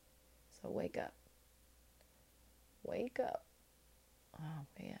warriors. So wake up. Wake up. Oh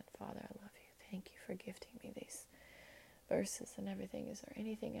man, Father, I love you. Thank you for gifting me these verses and everything. Is there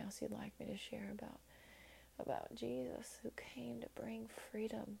anything else you'd like me to share about Jesus who came to bring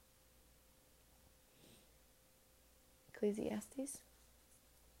freedom? Ecclesiastes.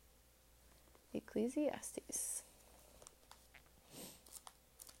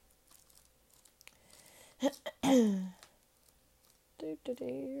 I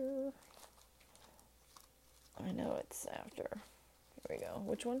know it's after. Here we go.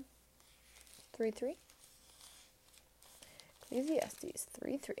 Which one? 3:3? Ecclesiastes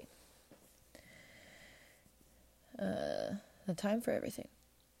 3:3. A time for everything.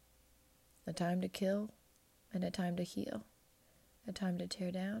 A time to kill and a time to heal. A time to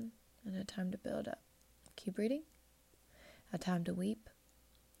tear down and a time to build up. Keep reading. A time to weep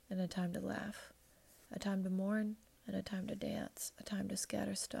and a time to laugh. A time to mourn and a time to dance. A time to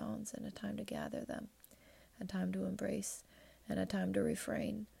scatter stones and a time to gather them. A time to embrace and a time to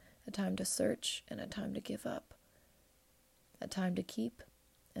refrain. A time to search and a time to give up. A time to keep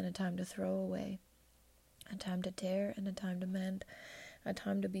and a time to throw away. A time to tear and a time to mend. A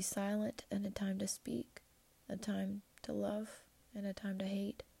time to be silent and a time to speak. A time to love and a time to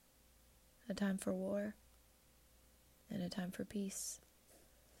hate. A time for war and a time for peace.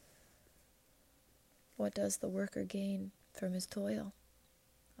 What does the worker gain from his toil?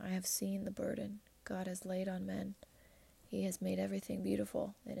 I have seen the burden God has laid on men. He has made everything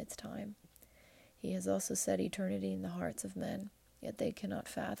beautiful in its time. He has also set eternity in the hearts of men, yet they cannot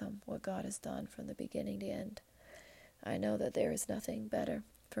fathom what God has done from the beginning to end. I know that there is nothing better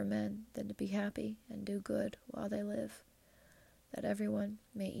for men than to be happy and do good while they live, that everyone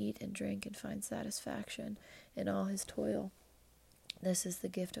may eat and drink and find satisfaction in all his toil. This is the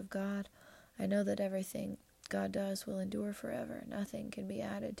gift of God. I know that everything God does will endure forever. Nothing can be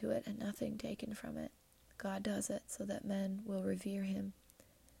added to it and nothing taken from it. God does it so that men will revere him.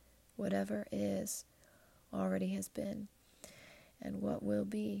 Whatever is already has been, and what will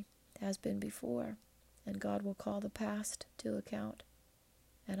be has been before, and God will call the past to account.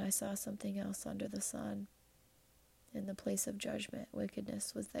 And I saw something else under the sun. In the place of judgment,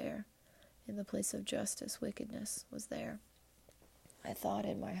 wickedness was there. In the place of justice, wickedness was there. I thought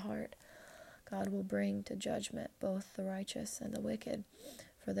in my heart, God will bring to judgment both the righteous and the wicked,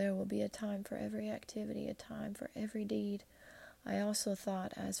 for there will be a time for every activity, a time for every deed. I also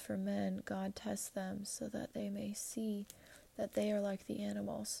thought, as for men, God tests them so that they may see that they are like the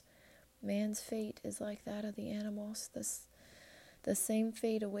animals. Man's fate is like that of the animals. The same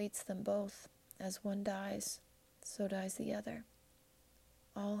fate awaits them both. As one dies, so dies the other.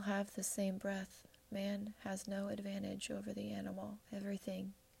 All have the same breath. Man has no advantage over the animal.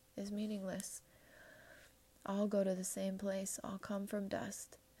 Everything is meaningless. All go to the same place. All come from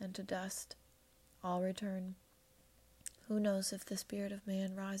dust, and to dust all return. Who knows if the spirit of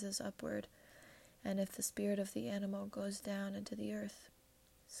man rises upward, and if the spirit of the animal goes down into the earth?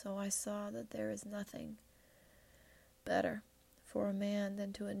 So I saw that there is nothing better for a man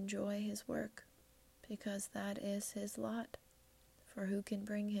than to enjoy his work, because that is his lot. For who can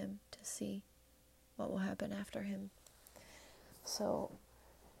bring him to see what will happen after him? So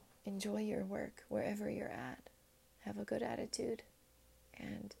enjoy your work wherever you're at. Have a good attitude.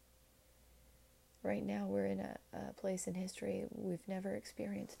 And right now we're in a place in history we've never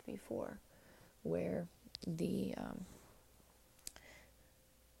experienced before, where the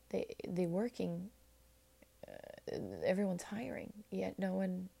working, everyone's hiring, yet no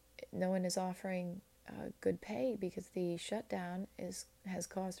one is offering good pay, because the shutdown has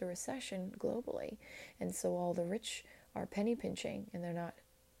caused a recession globally, and so all the rich are penny pinching, and they're not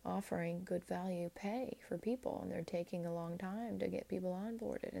offering good value pay for people, and they're taking a long time to get people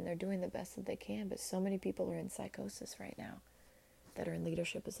onboarded, and they're doing the best that they can. But so many people are in psychosis right now that are in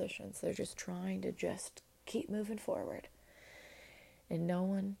leadership positions. They're just trying to just keep moving forward, and no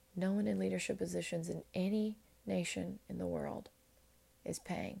one in leadership positions in any nation in the world is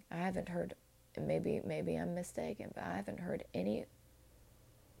paying. I haven't heard, maybe I'm mistaken, but I haven't heard any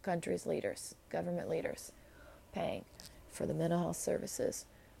country's leaders, government leaders, paying for the mental health services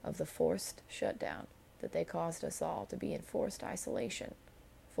of the forced shutdown that they caused us all to be in forced isolation,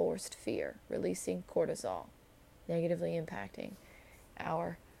 forced fear, releasing cortisol, negatively impacting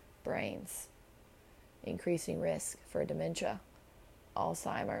our brains, increasing risk for dementia,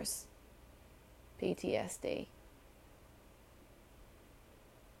 Alzheimer's, PTSD.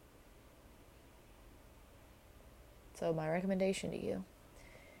 So my recommendation to you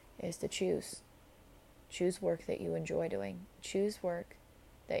is to choose work that you enjoy doing. Choose work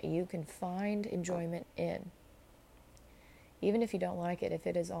that you can find enjoyment in. Even if you don't like it, if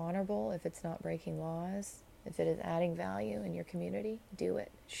it is honorable, if it's not breaking laws, if it is adding value in your community, do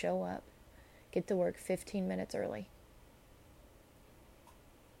it. Show up. Get to work 15 minutes early.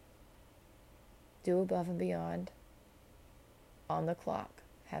 Do above and beyond on the clock.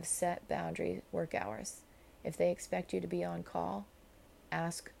 Have set boundary work hours. If they expect you to be on call,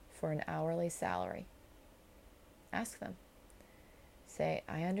 ask for an hourly salary. Ask them. Say,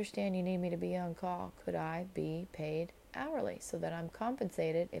 I understand you need me to be on call. Could I be paid hourly so that I'm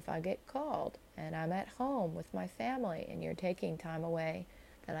compensated if I get called and I'm at home with my family and you're taking time away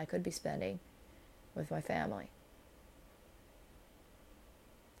that I could be spending with my family?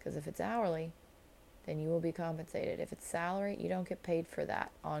 Because if it's hourly, then you will be compensated. If it's salary, you don't get paid for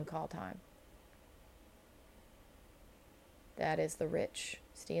that on-call time. That is the rich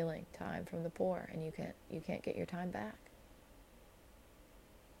stealing time from the poor, and you can't get your time back.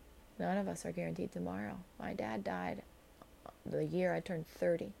 None of us are guaranteed tomorrow. My dad died the year I turned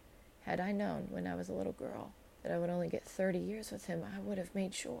 30. Had I known when I was a little girl that I would only get 30 years with him, I would have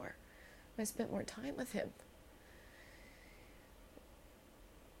made sure I spent more time with him.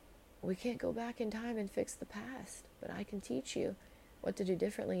 We can't go back in time and fix the past, but I can teach you what to do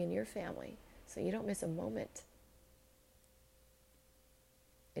differently in your family so you don't miss a moment.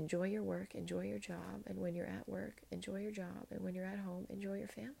 Enjoy your work, enjoy your job, and when you're at work, enjoy your job, and when you're at home, enjoy your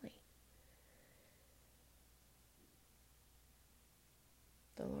family.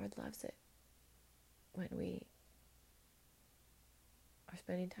 The Lord loves it when we are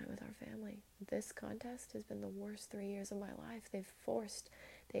spending time with our family. This contest has been the worst 3 years of my life. They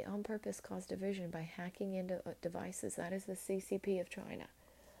on purpose caused division by hacking into devices. That is the CCP of China.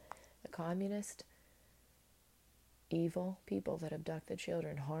 The communist, evil people that abduct the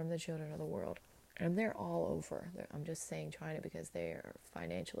children, harm the children of the world. And they're all over. I'm just saying China because they are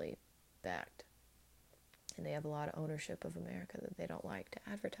financially backed. And they have a lot of ownership of America that they don't like to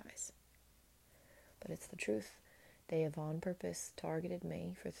advertise. But it's the truth. They have on purpose targeted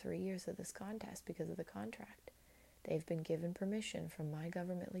me for 3 years of this contest because of the contract. They've been given permission from my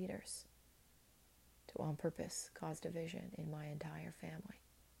government leaders to on purpose cause division in my entire family.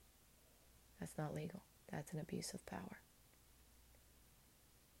 That's not legal. That's an abuse of power.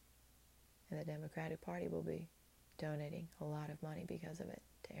 And the Democratic Party will be donating a lot of money because of it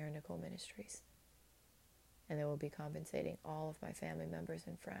to Erin Nicole Ministries. And they will be compensating all of my family members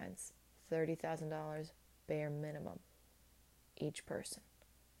and friends $30,000 bare minimum each person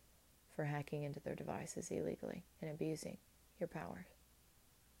for hacking into their devices illegally and abusing your powers.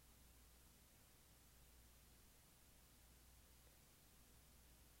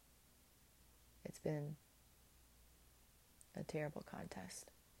 It's been a terrible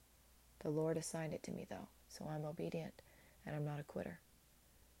contest. The Lord assigned it to me, though, so I'm obedient, and I'm not a quitter.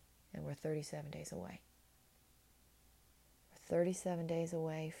 And we're 37 days away. We're 37 days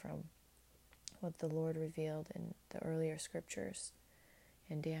away from what the Lord revealed in the earlier scriptures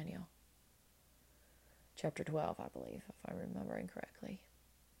in Daniel. Chapter 12, I believe, if I'm remembering correctly.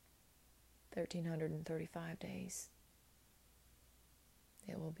 1,335 days.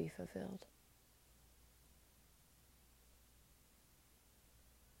 It will be fulfilled.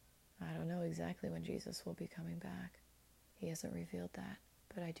 I don't know exactly when Jesus will be coming back. He hasn't revealed that.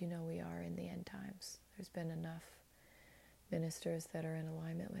 But I do know we are in the end times. There's been enough ministers that are in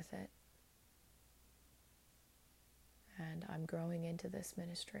alignment with it. And I'm growing into this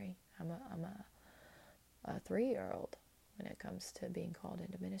ministry. I'm a 3-year-old when it comes to being called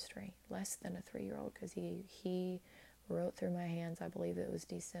into ministry. Less than a 3-year-old, because he wrote through my hands, I believe it was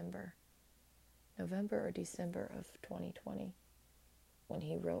November or December of 2020, when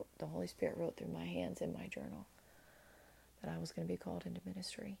the Holy Spirit wrote through my hands in my journal that I was going to be called into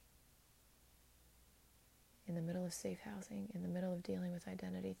ministry. In the middle of safe housing, in the middle of dealing with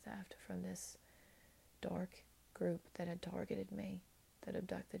identity theft from this dark group that had targeted me, that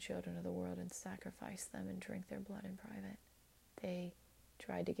abduct the children of the world and sacrifice them and drink their blood in private. They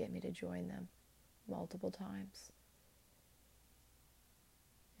tried to get me to join them multiple times.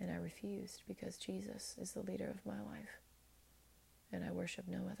 And I refused, because Jesus is the leader of my life. And I worship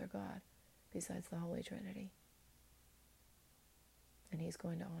no other God besides the Holy Trinity. And He's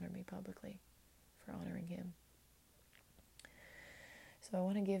going to honor me publicly for honoring Him. So I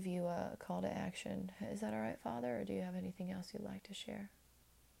want to give you a call to action. Is that all right, Father? Or do you have anything else you'd like to share?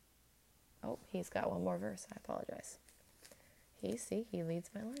 Oh, he's got one more verse. I apologize. He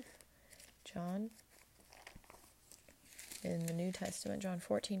leads my life. John, in the New Testament, John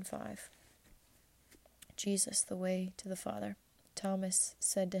 14:5. Jesus, the way to the Father. Thomas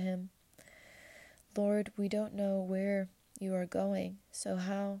said to him, Lord, we don't know where you are going, so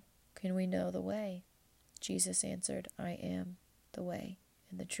how can we know the way? Jesus answered, I am the way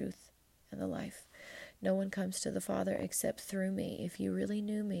and the truth and the life. No one comes to the Father except through me. If you really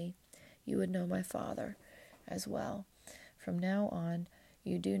knew me, you would know my Father as well. From now on,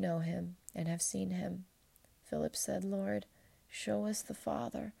 you do know him and have seen him. Philip said, Lord, show us the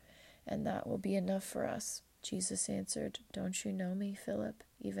Father, and that will be enough for us. Jesus answered, Don't you know me, Philip,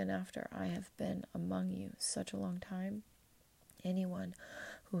 even after I have been among you such a long time? Anyone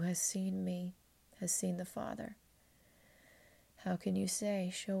who has seen me has seen the Father. How can you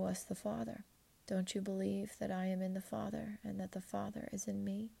say, Show us the Father? Don't you believe that I am in the Father and that the Father is in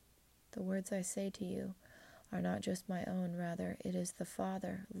me? The words I say to you are not just my own, rather it is the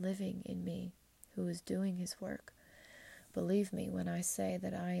Father living in me who is doing his work. Believe me when I say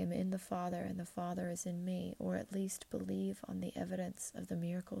that I am in the Father and the Father is in me, or at least believe on the evidence of the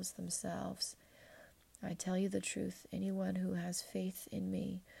miracles themselves. I tell you the truth, anyone who has faith in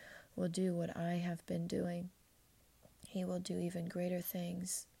me will do what I have been doing. He will do even greater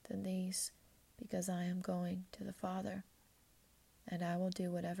things than these, because I am going to the Father, and I will do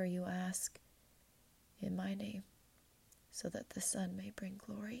whatever you ask in my name, so that the Son may bring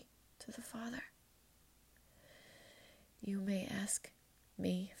glory to the Father. You may ask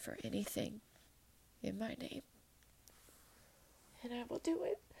me for anything in my name, and I will do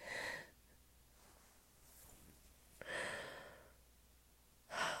it.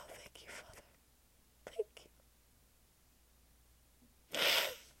 Oh, thank you, Father. Thank you.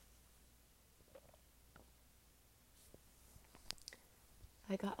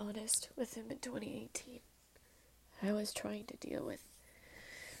 I got honest with him in 2018. I was trying to deal with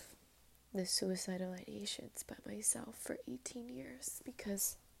the suicidal ideations by myself for 18 years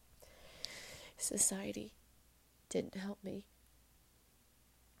because society didn't help me.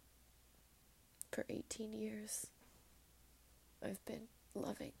 For 18 years, I've been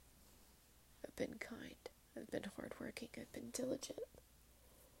loving, I've been kind, I've been hardworking, I've been diligent.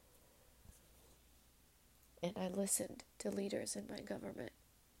 And I listened to leaders in my government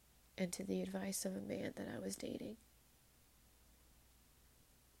and to the advice of a man that I was dating.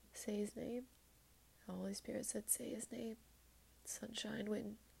 Say his name. The Holy Spirit said, say his name. Sunshine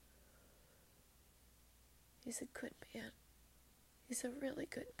Witten. He's a good man. He's a really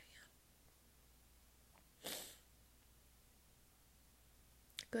good man.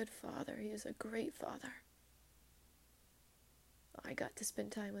 Good father. He is a great father. I got to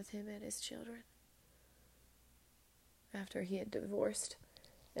spend time with him and his children after he had divorced,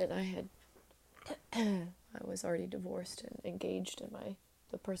 and I was already divorced and engaged, and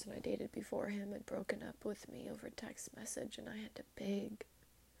the person I dated before him had broken up with me over text message, and I had to beg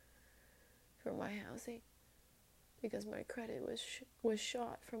for my housing because my credit was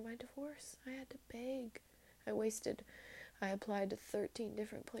shot from my divorce. I had to beg. I applied to 13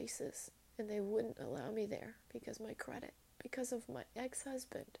 different places, and they wouldn't allow me there because of my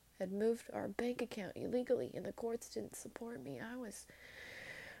ex-husband had moved our bank account illegally, and the courts didn't support me.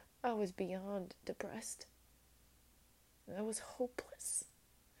 I was beyond depressed. I was hopeless.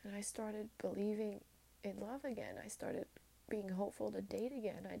 And I started believing in love again. I started being hopeful to date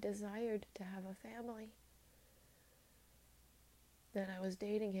again. I desired to have a family. Then I was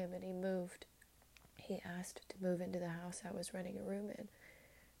dating him, and he moved. He asked to move into the house I was renting a room in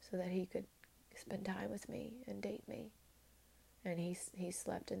so that he could spend time with me and date me. And he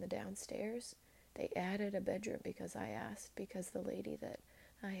slept in the downstairs. They added a bedroom because I asked, because the lady that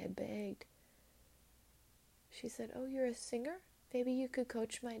I had begged, she said, "Oh, you're a singer? Maybe you could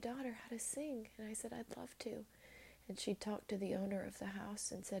coach my daughter how to sing." And I said, "I'd love to." And she talked to the owner of the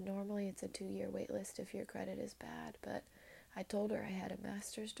house and said, "Normally it's a 2-year wait list if your credit is bad." But I told her I had a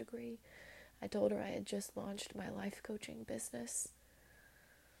master's degree. I told her I had just launched my life coaching business.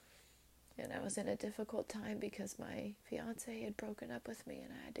 And I was in a difficult time because my fiance had broken up with me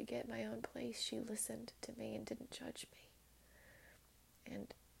and I had to get my own place. She listened to me and didn't judge me.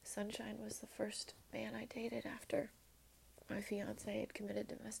 And Sunshine was the first man I dated after my fiance had committed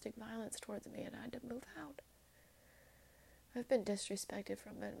domestic violence towards me and I had to move out. I've been disrespected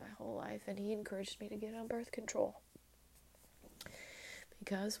from men my whole life, and he encouraged me to get on birth control.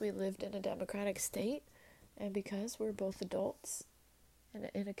 Because we lived in a democratic state, and because we're both adults and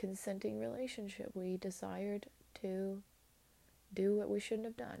in a consenting relationship, we desired to do what we shouldn't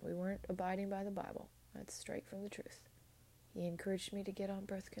have done. We weren't abiding by the Bible. That's straight from the truth. He encouraged me to get on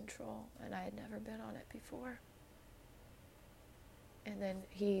birth control, and I had never been on it before. And then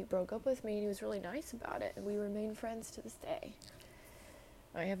he broke up with me, and he was really nice about it, and we remain friends to this day.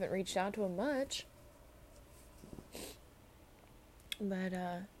 I haven't reached out to him much, but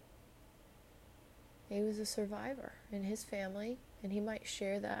he was a survivor in his family, and he might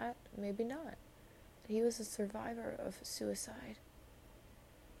share that, maybe not. But he was a survivor of suicide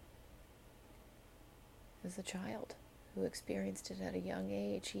as a child who experienced it at a young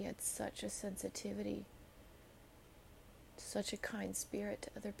age. He had such a sensitivity, such a kind spirit to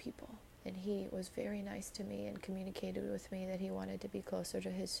other people, and he was very nice to me and communicated with me that he wanted to be closer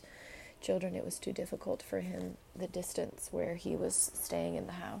to his children. It was too difficult for him, the distance where he was staying in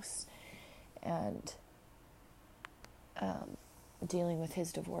the house, and dealing with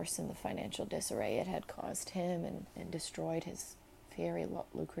his divorce and the financial disarray it had caused him, and destroyed his very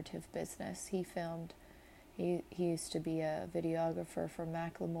lucrative business. He used to be a videographer for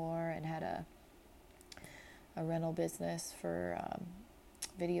Macklemore and had a rental business for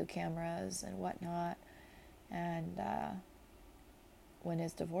video cameras and whatnot. And when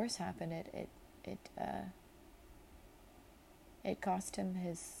his divorce happened, it cost him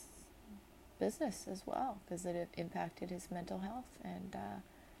his business as well, because it impacted his mental health. And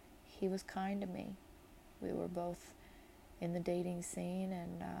he was kind to me. We were both in the dating scene,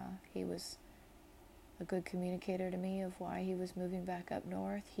 and he was a good communicator to me of why he was moving back up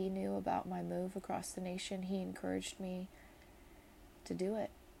north. He knew about my move across the nation. He encouraged me to do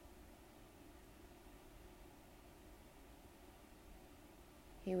it.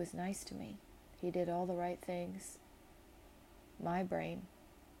 He was nice to me. He did all the right things. My brain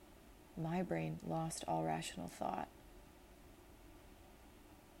lost all rational thought.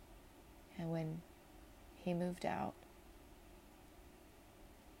 And when he moved out,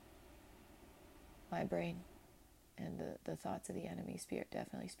 my brain and the thoughts of the enemy,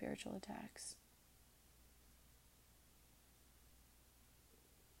 definitely spiritual attacks,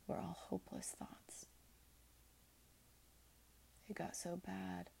 were all hopeless thoughts. It got so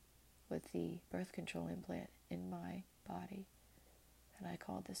bad with the birth control implant in my body that I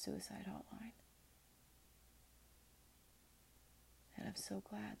called the suicide hotline. And I'm so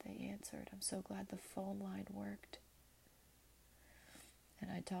glad they answered. I'm so glad the phone line worked. And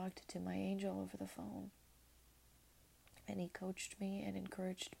I talked to my angel over the phone, and he coached me and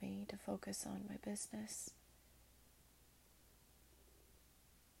encouraged me to focus on my business.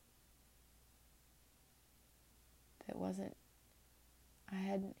 I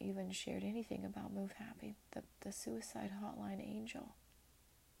hadn't even shared anything about Move Happy. The suicide hotline angel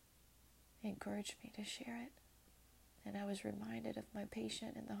encouraged me to share it. And I was reminded of my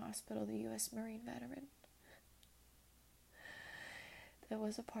patient in the hospital, the U.S. Marine veteran. That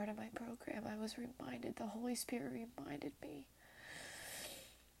was a part of my program. I was reminded, the Holy Spirit reminded me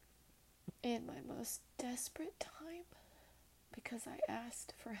in my most desperate time, because I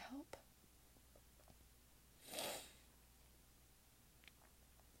asked for help.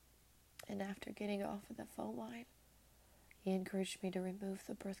 And after getting off of the phone line, he encouraged me to remove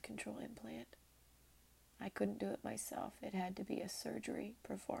the birth control implant. I couldn't do it myself. It had to be a surgery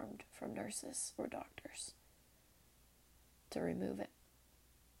performed from nurses or doctors to remove it.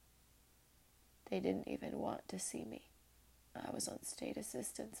 They didn't even want to see me. I was on state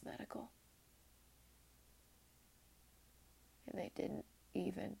assistance medical. And they didn't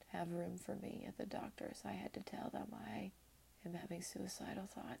even have room for me at the doctor's. I had to tell them I am having suicidal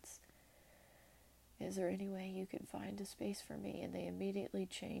thoughts. Is there any way you can find a space for me? And they immediately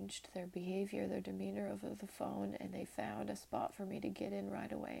changed their behavior, their demeanor over the phone, and they found a spot for me to get in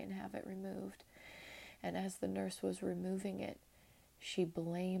right away and have it removed. And as the nurse was removing it, she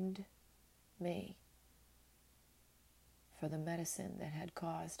blamed me for the medicine that had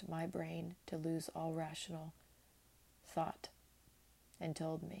caused my brain to lose all rational thought, and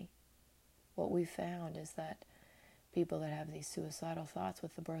told me, what we found is that people that have these suicidal thoughts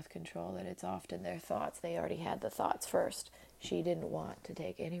with the birth control, that it's often their thoughts. They already had the thoughts first. She didn't want to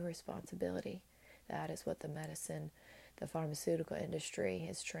take any responsibility. That is what the medicine, the pharmaceutical industry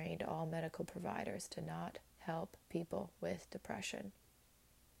has trained all medical providers to not help people with depression.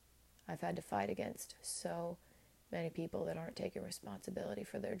 I've had to fight against so many people that aren't taking responsibility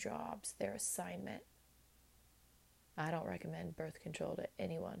for their jobs, their assignment. I don't recommend birth control to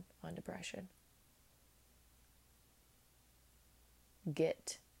anyone on depression.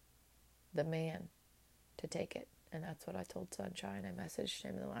 Get the man to take it. And that's what I told Sunshine. I messaged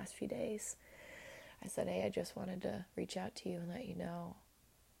him in the last few days. I said, hey, I just wanted to reach out to you and let you know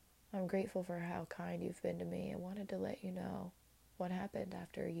I'm grateful for how kind you've been to me. I wanted to let you know what happened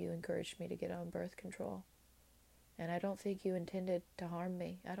after you encouraged me to get on birth control. And I don't think you intended to harm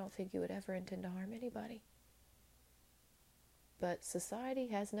me. I don't think you would ever intend to harm anybody. But society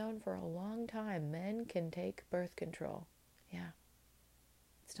has known for a long time men can take birth control. Yeah.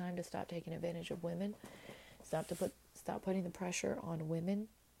 It's time to stop taking advantage of women. Stop putting the pressure on women,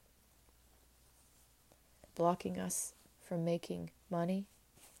 blocking us from making money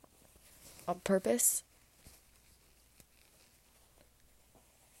on purpose.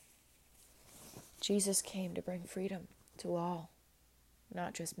 Jesus came to bring freedom to all,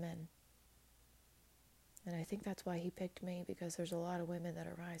 not just men. And I think that's why he picked me, because there's a lot of women that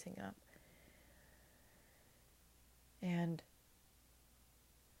are rising up. And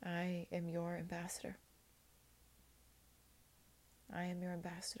I am your ambassador. I am your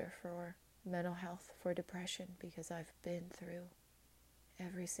ambassador for mental health, for depression, because I've been through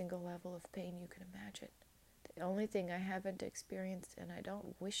every single level of pain you can imagine. The only thing I haven't experienced, and I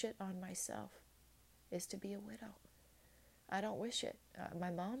don't wish it on myself, is to be a widow. I don't wish it. My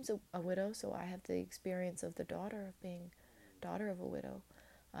mom's a widow, so I have the experience of the daughter of a widow.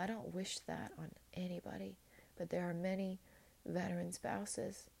 I don't wish that on anybody. But there are many veteran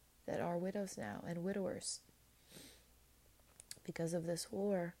spouses that are widows now and widowers because of this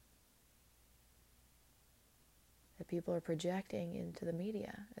war that people are projecting into the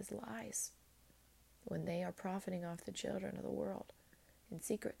media as lies when they are profiting off the children of the world in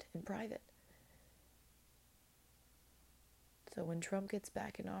secret, in private. So when Trump gets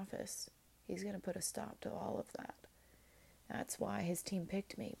back in office, he's going to put a stop to all of that. That's why his team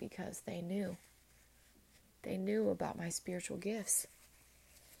picked me, because they knew. They knew about my spiritual gifts.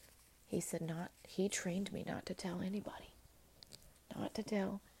 He trained me not to tell anybody. Not to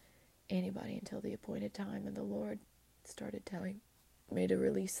tell anybody until the appointed time. And the Lord started telling me to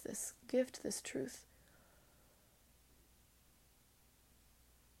release this gift, this truth.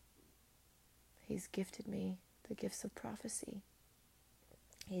 He's gifted me the gifts of prophecy.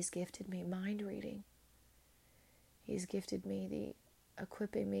 He's gifted me mind reading. He's gifted me the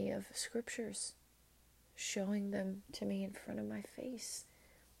equipping me of scriptures, showing them to me in front of my face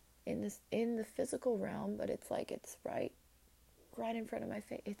in the physical realm, but it's like it's right in front of my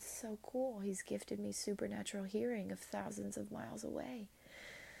face. It's so cool. He's gifted me supernatural hearing of thousands of miles away.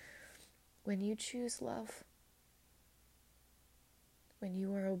 When you choose love, when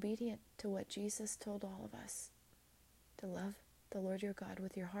you are obedient to what Jesus told all of us, to love the Lord your God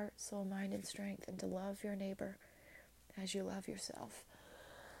with your heart, soul, mind, and strength, and to love your neighbor as you love yourself,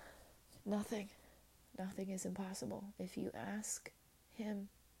 nothing is impossible. If you ask Him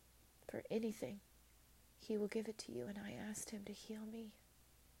for anything, He will give it to you. And I asked Him to heal me.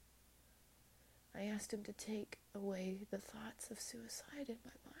 I asked Him to take away the thoughts of suicide in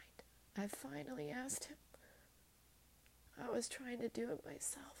my mind. I finally asked Him. I was trying to do it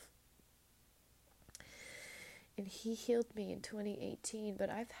myself. And He healed me in 2018, but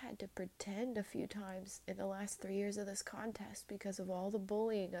I've had to pretend a few times in the last 3 years of this contest because of all the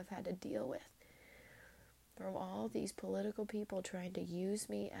bullying I've had to deal with. From all these political people trying to use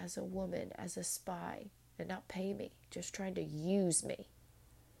me as a woman, as a spy, and not pay me, just trying to use me.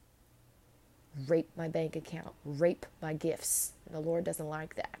 Rape my bank account, rape my gifts. And the Lord doesn't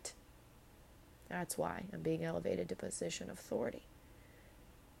like that. That's why I'm being elevated to a position of authority.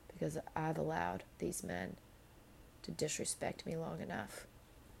 Because I've allowed these men to disrespect me long enough.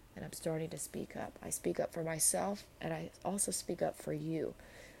 And I'm starting to speak up. I speak up for myself, and I also speak up for you.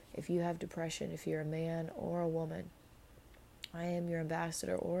 If you have depression, if you're a man or a woman, I am your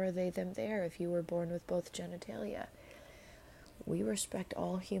ambassador, or they, them, there, if you were born with both genitalia. We respect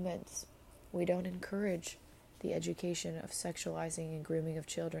all humans. We don't encourage the education of sexualizing and grooming of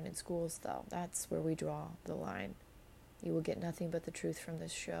children in schools, though. That's where we draw the line. You will get nothing but the truth from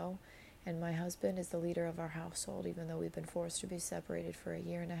this show. And my husband is the leader of our household, even though we've been forced to be separated for 1.5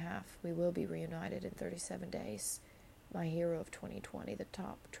 years. We will be reunited in 37 days. My hero of 2020, the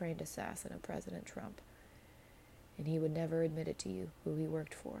top trained assassin of President Trump. And he would never admit it to you who he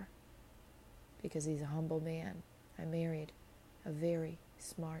worked for, because he's a humble man. I married a very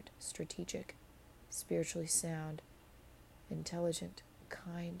smart, strategic, spiritually sound, intelligent,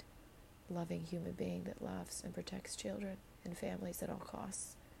 kind, loving human being that loves and protects children and families at all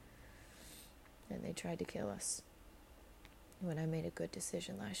costs. And they tried to kill us when I made a good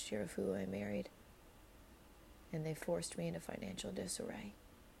decision last year of who I married. And they forced me into financial disarray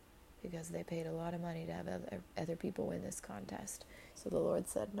because they paid a lot of money to have other people win this contest. So the Lord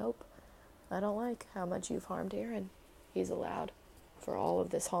said, nope, I don't like how much you've harmed Erin. He's allowed for all of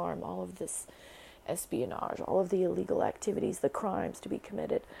this harm, all of this espionage, all of the illegal activities, the crimes to be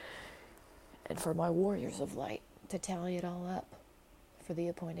committed, and for my warriors of light to tally it all up for the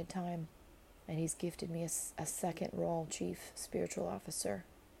appointed time. And He's gifted me a second role, Chief Spiritual Officer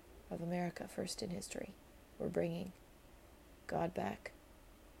of America, first in history. We're bringing God back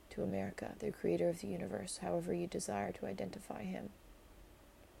to America, the creator of the universe, however you desire to identify Him.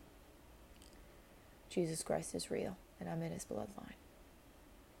 Jesus Christ is real, and I'm in His bloodline.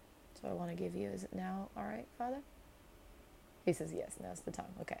 So I want to give you, is it now all right, Father? He says, yes, now's the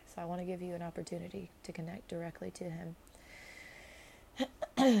time. Okay, so I want to give you an opportunity to connect directly to Him.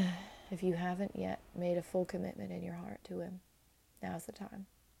 If you haven't yet made a full commitment in your heart to Him, now's the time.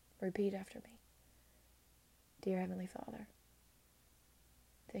 Repeat after me. Dear Heavenly Father,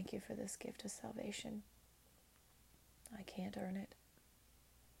 thank you for this gift of salvation. I can't earn it.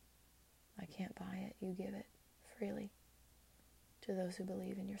 I can't buy it. You give it freely to those who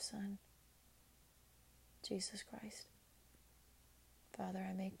believe in your Son, Jesus Christ. Father,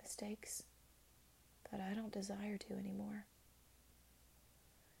 I make mistakes, but I don't desire to anymore.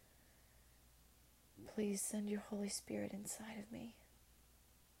 Please send your Holy Spirit inside of me.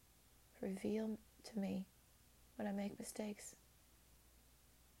 Reveal to me when I make mistakes.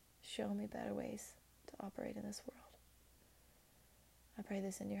 Show me better ways to operate in this world. I pray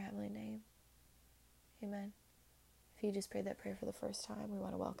this in your heavenly name. Amen. If you just prayed that prayer for the first time, we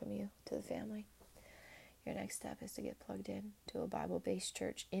want to welcome you to the family. Your next step is to get plugged in to a Bible-based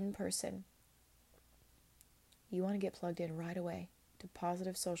church in person. You want to get plugged in right away to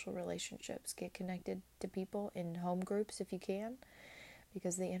positive social relationships. Get connected to people in home groups if you can,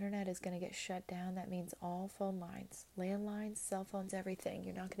 because the internet is going to get shut down. That means all phone lines, landlines, cell phones, everything.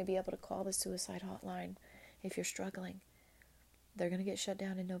 You're not going to be able to call the suicide hotline if you're struggling. They're going to get shut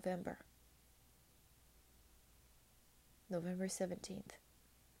down in November. November 17th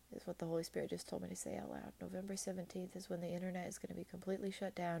is what the Holy Spirit just told me to say out loud. November 17th is when the internet is going to be completely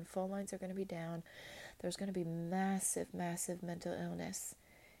shut down. Phone lines are going to be down. There's going to be massive, massive mental illness.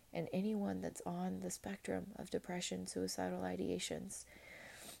 And anyone that's on the spectrum of depression, suicidal ideations,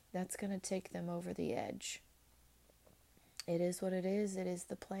 that's going to take them over the edge. It is what it is. It is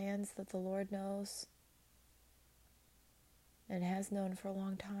the plans that the Lord knows and has known for a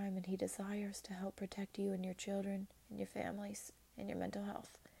long time, and He desires to help protect you and your children and your families and your mental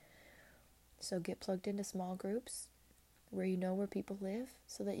health. So get plugged into small groups where you know where people live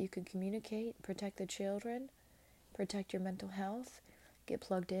so that you can communicate, protect the children, protect your mental health. Get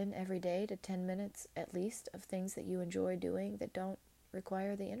plugged in every day to 10 minutes at least of things that you enjoy doing that don't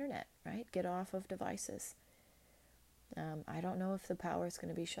require the internet, right? Get off of devices. I don't know if the power is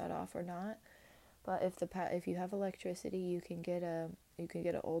going to be shut off or not. But if you have electricity, you can get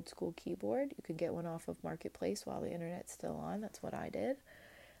an old school keyboard. You can get one off of Marketplace while the internet's still on. That's what I did.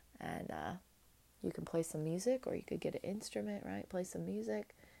 And you can play some music, or you could get an instrument, right? Play some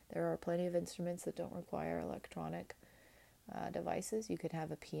music. There are plenty of instruments that don't require electronic devices. You could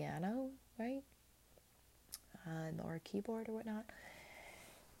have a piano, right? Or a keyboard or whatnot.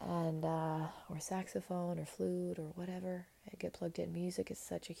 And or saxophone or flute or whatever. Get plugged in. Music is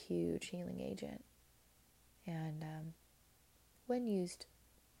such a huge healing agent. And when used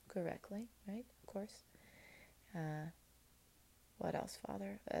correctly, right? Of course. What else,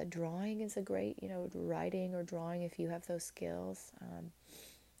 Father? Drawing is a great, writing or drawing if you have those skills.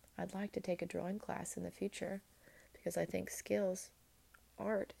 I'd like to take a drawing class in the future because I think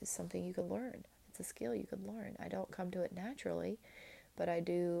art is something you can learn. It's a skill you can learn. I don't come to it naturally, but I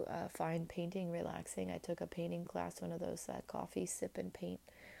do find painting relaxing. I took a painting class, one of those coffee sip and paint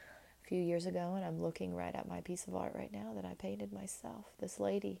a few years ago, and I'm looking right at my piece of art right now that I painted myself. This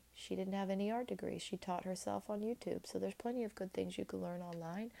lady, she didn't have any art degree. She taught herself on YouTube. So there's plenty of good things you can learn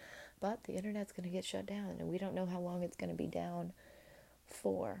online, but the internet's going to get shut down, and we don't know how long it's going to be down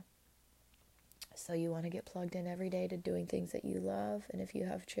for. So you want to get plugged in every day to doing things that you love. And if you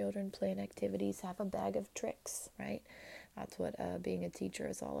have children, plan activities, have a bag of tricks, right? That's what being a teacher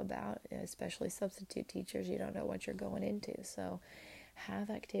is all about, especially substitute teachers. You don't know what you're going into. So have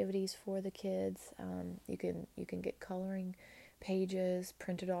activities for the kids. You can get coloring pages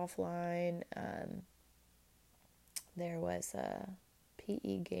printed offline. There was a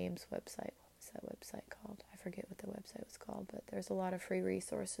PE Games website. What was that website called? I forget what the website was called, but there's a lot of free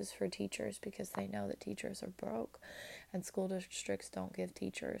resources for teachers because they know that teachers are broke and school districts don't give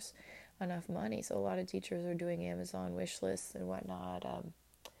teachers enough money. So a lot of teachers are doing Amazon wish lists and whatnot. But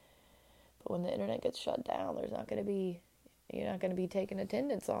when the internet gets shut down, you're not going to be taking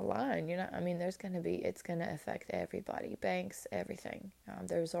attendance online. It's going to affect everybody, banks, everything.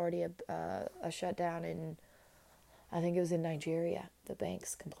 There's already a shutdown I think it was in Nigeria. The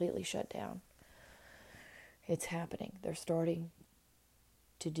banks completely shut down. It's happening. They're starting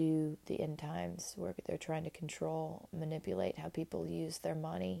to do the end times where they're trying to control, manipulate how people use their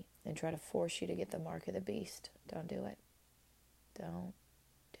money and try to force you to get the mark of the beast. Don't do it. Don't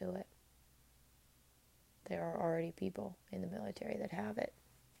do it. There are already people in the military that have it.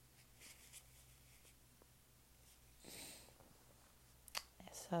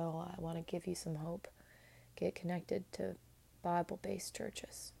 So I want to give you some hope. Get connected to Bible-based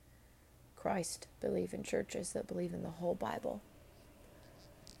churches. Christ-believing churches that believe in the whole Bible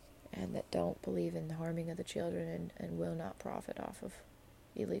and that don't believe in the harming of the children and will not profit off of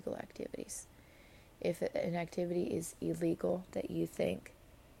illegal activities. If an activity is illegal that you think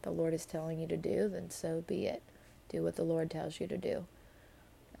the Lord is telling you to do, then so be it. Do what the Lord tells you to do.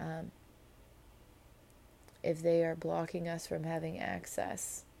 If they are blocking us from having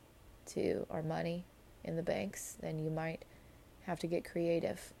access to our money in the banks, then you might have to get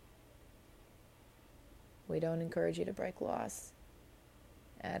creative. We don't encourage you to break laws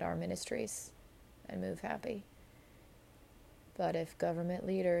at our ministries and move happy. But if government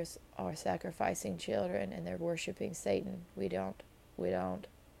leaders are sacrificing children and they're worshiping Satan, we don't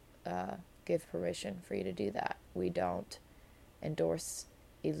give permission for you to do that. We don't endorse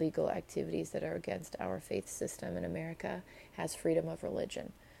illegal activities that are against our faith system. In America has freedom of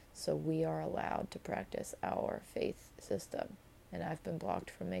religion. So we are allowed to practice our faith system. And I've been blocked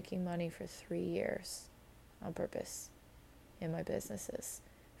from making money for 3 years on purpose in my businesses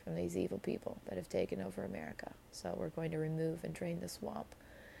from these evil people that have taken over America. So we're going to remove and drain the swamp.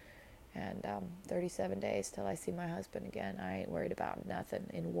 And 37 days till I see my husband again. I ain't worried about nothing.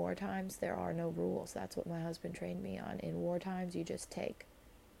 In war times, there are no rules. That's what my husband trained me on. In war times, you just take.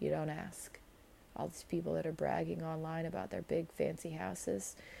 You don't ask. All these people that are bragging online about their big fancy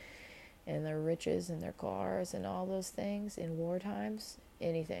houses and their riches and their cars and all those things, in war times,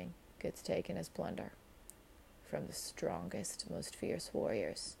 anything gets taken as plunder from the strongest, most fierce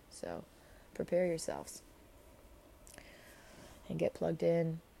warriors. So prepare yourselves and get plugged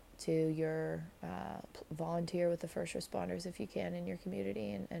in to your volunteer with the first responders if you can in your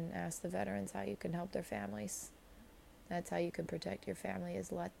community, and ask the veterans how you can help their families. That's how you can protect your family,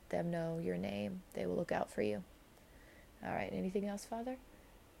 is let them know your name. They will look out for you. All right, anything else, Father?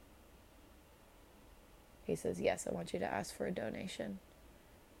 He says, yes, I want you to ask for a donation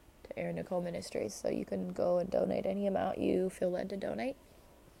to Erin, Nicole Ministries. So you can go and donate any amount you feel led to donate.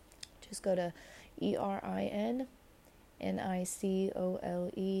 Just go to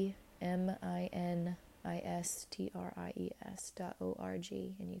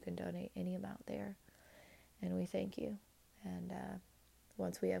ErinNicoleMinistries.org, and you can donate any amount there. And we thank you. And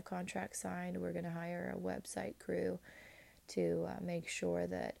Once we have contracts signed, we're going to hire a website crew to make sure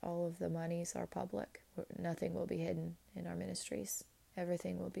that all of the monies are public. Nothing will be hidden in our ministries.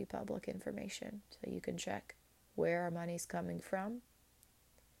 Everything will be public information, so you can check where our money's coming from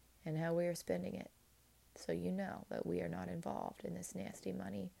and how we are spending it, so you know that we are not involved in this nasty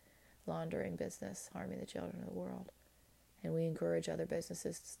money laundering business, harming the children of the world. And we encourage other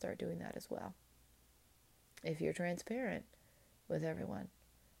businesses to start doing that as well. If you're transparent with everyone,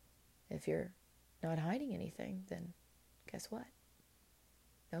 if you're not hiding anything, then guess what?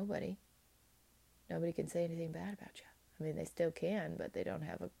 Nobody can say anything bad about you. I mean, they still can, but they don't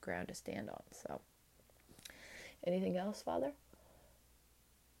have a ground to stand on. So, anything else, Father?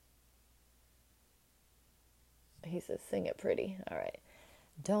 He says, sing it pretty. All right.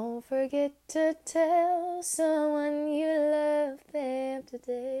 Don't forget to tell someone you love them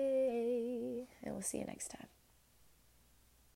today. And we'll see you next time.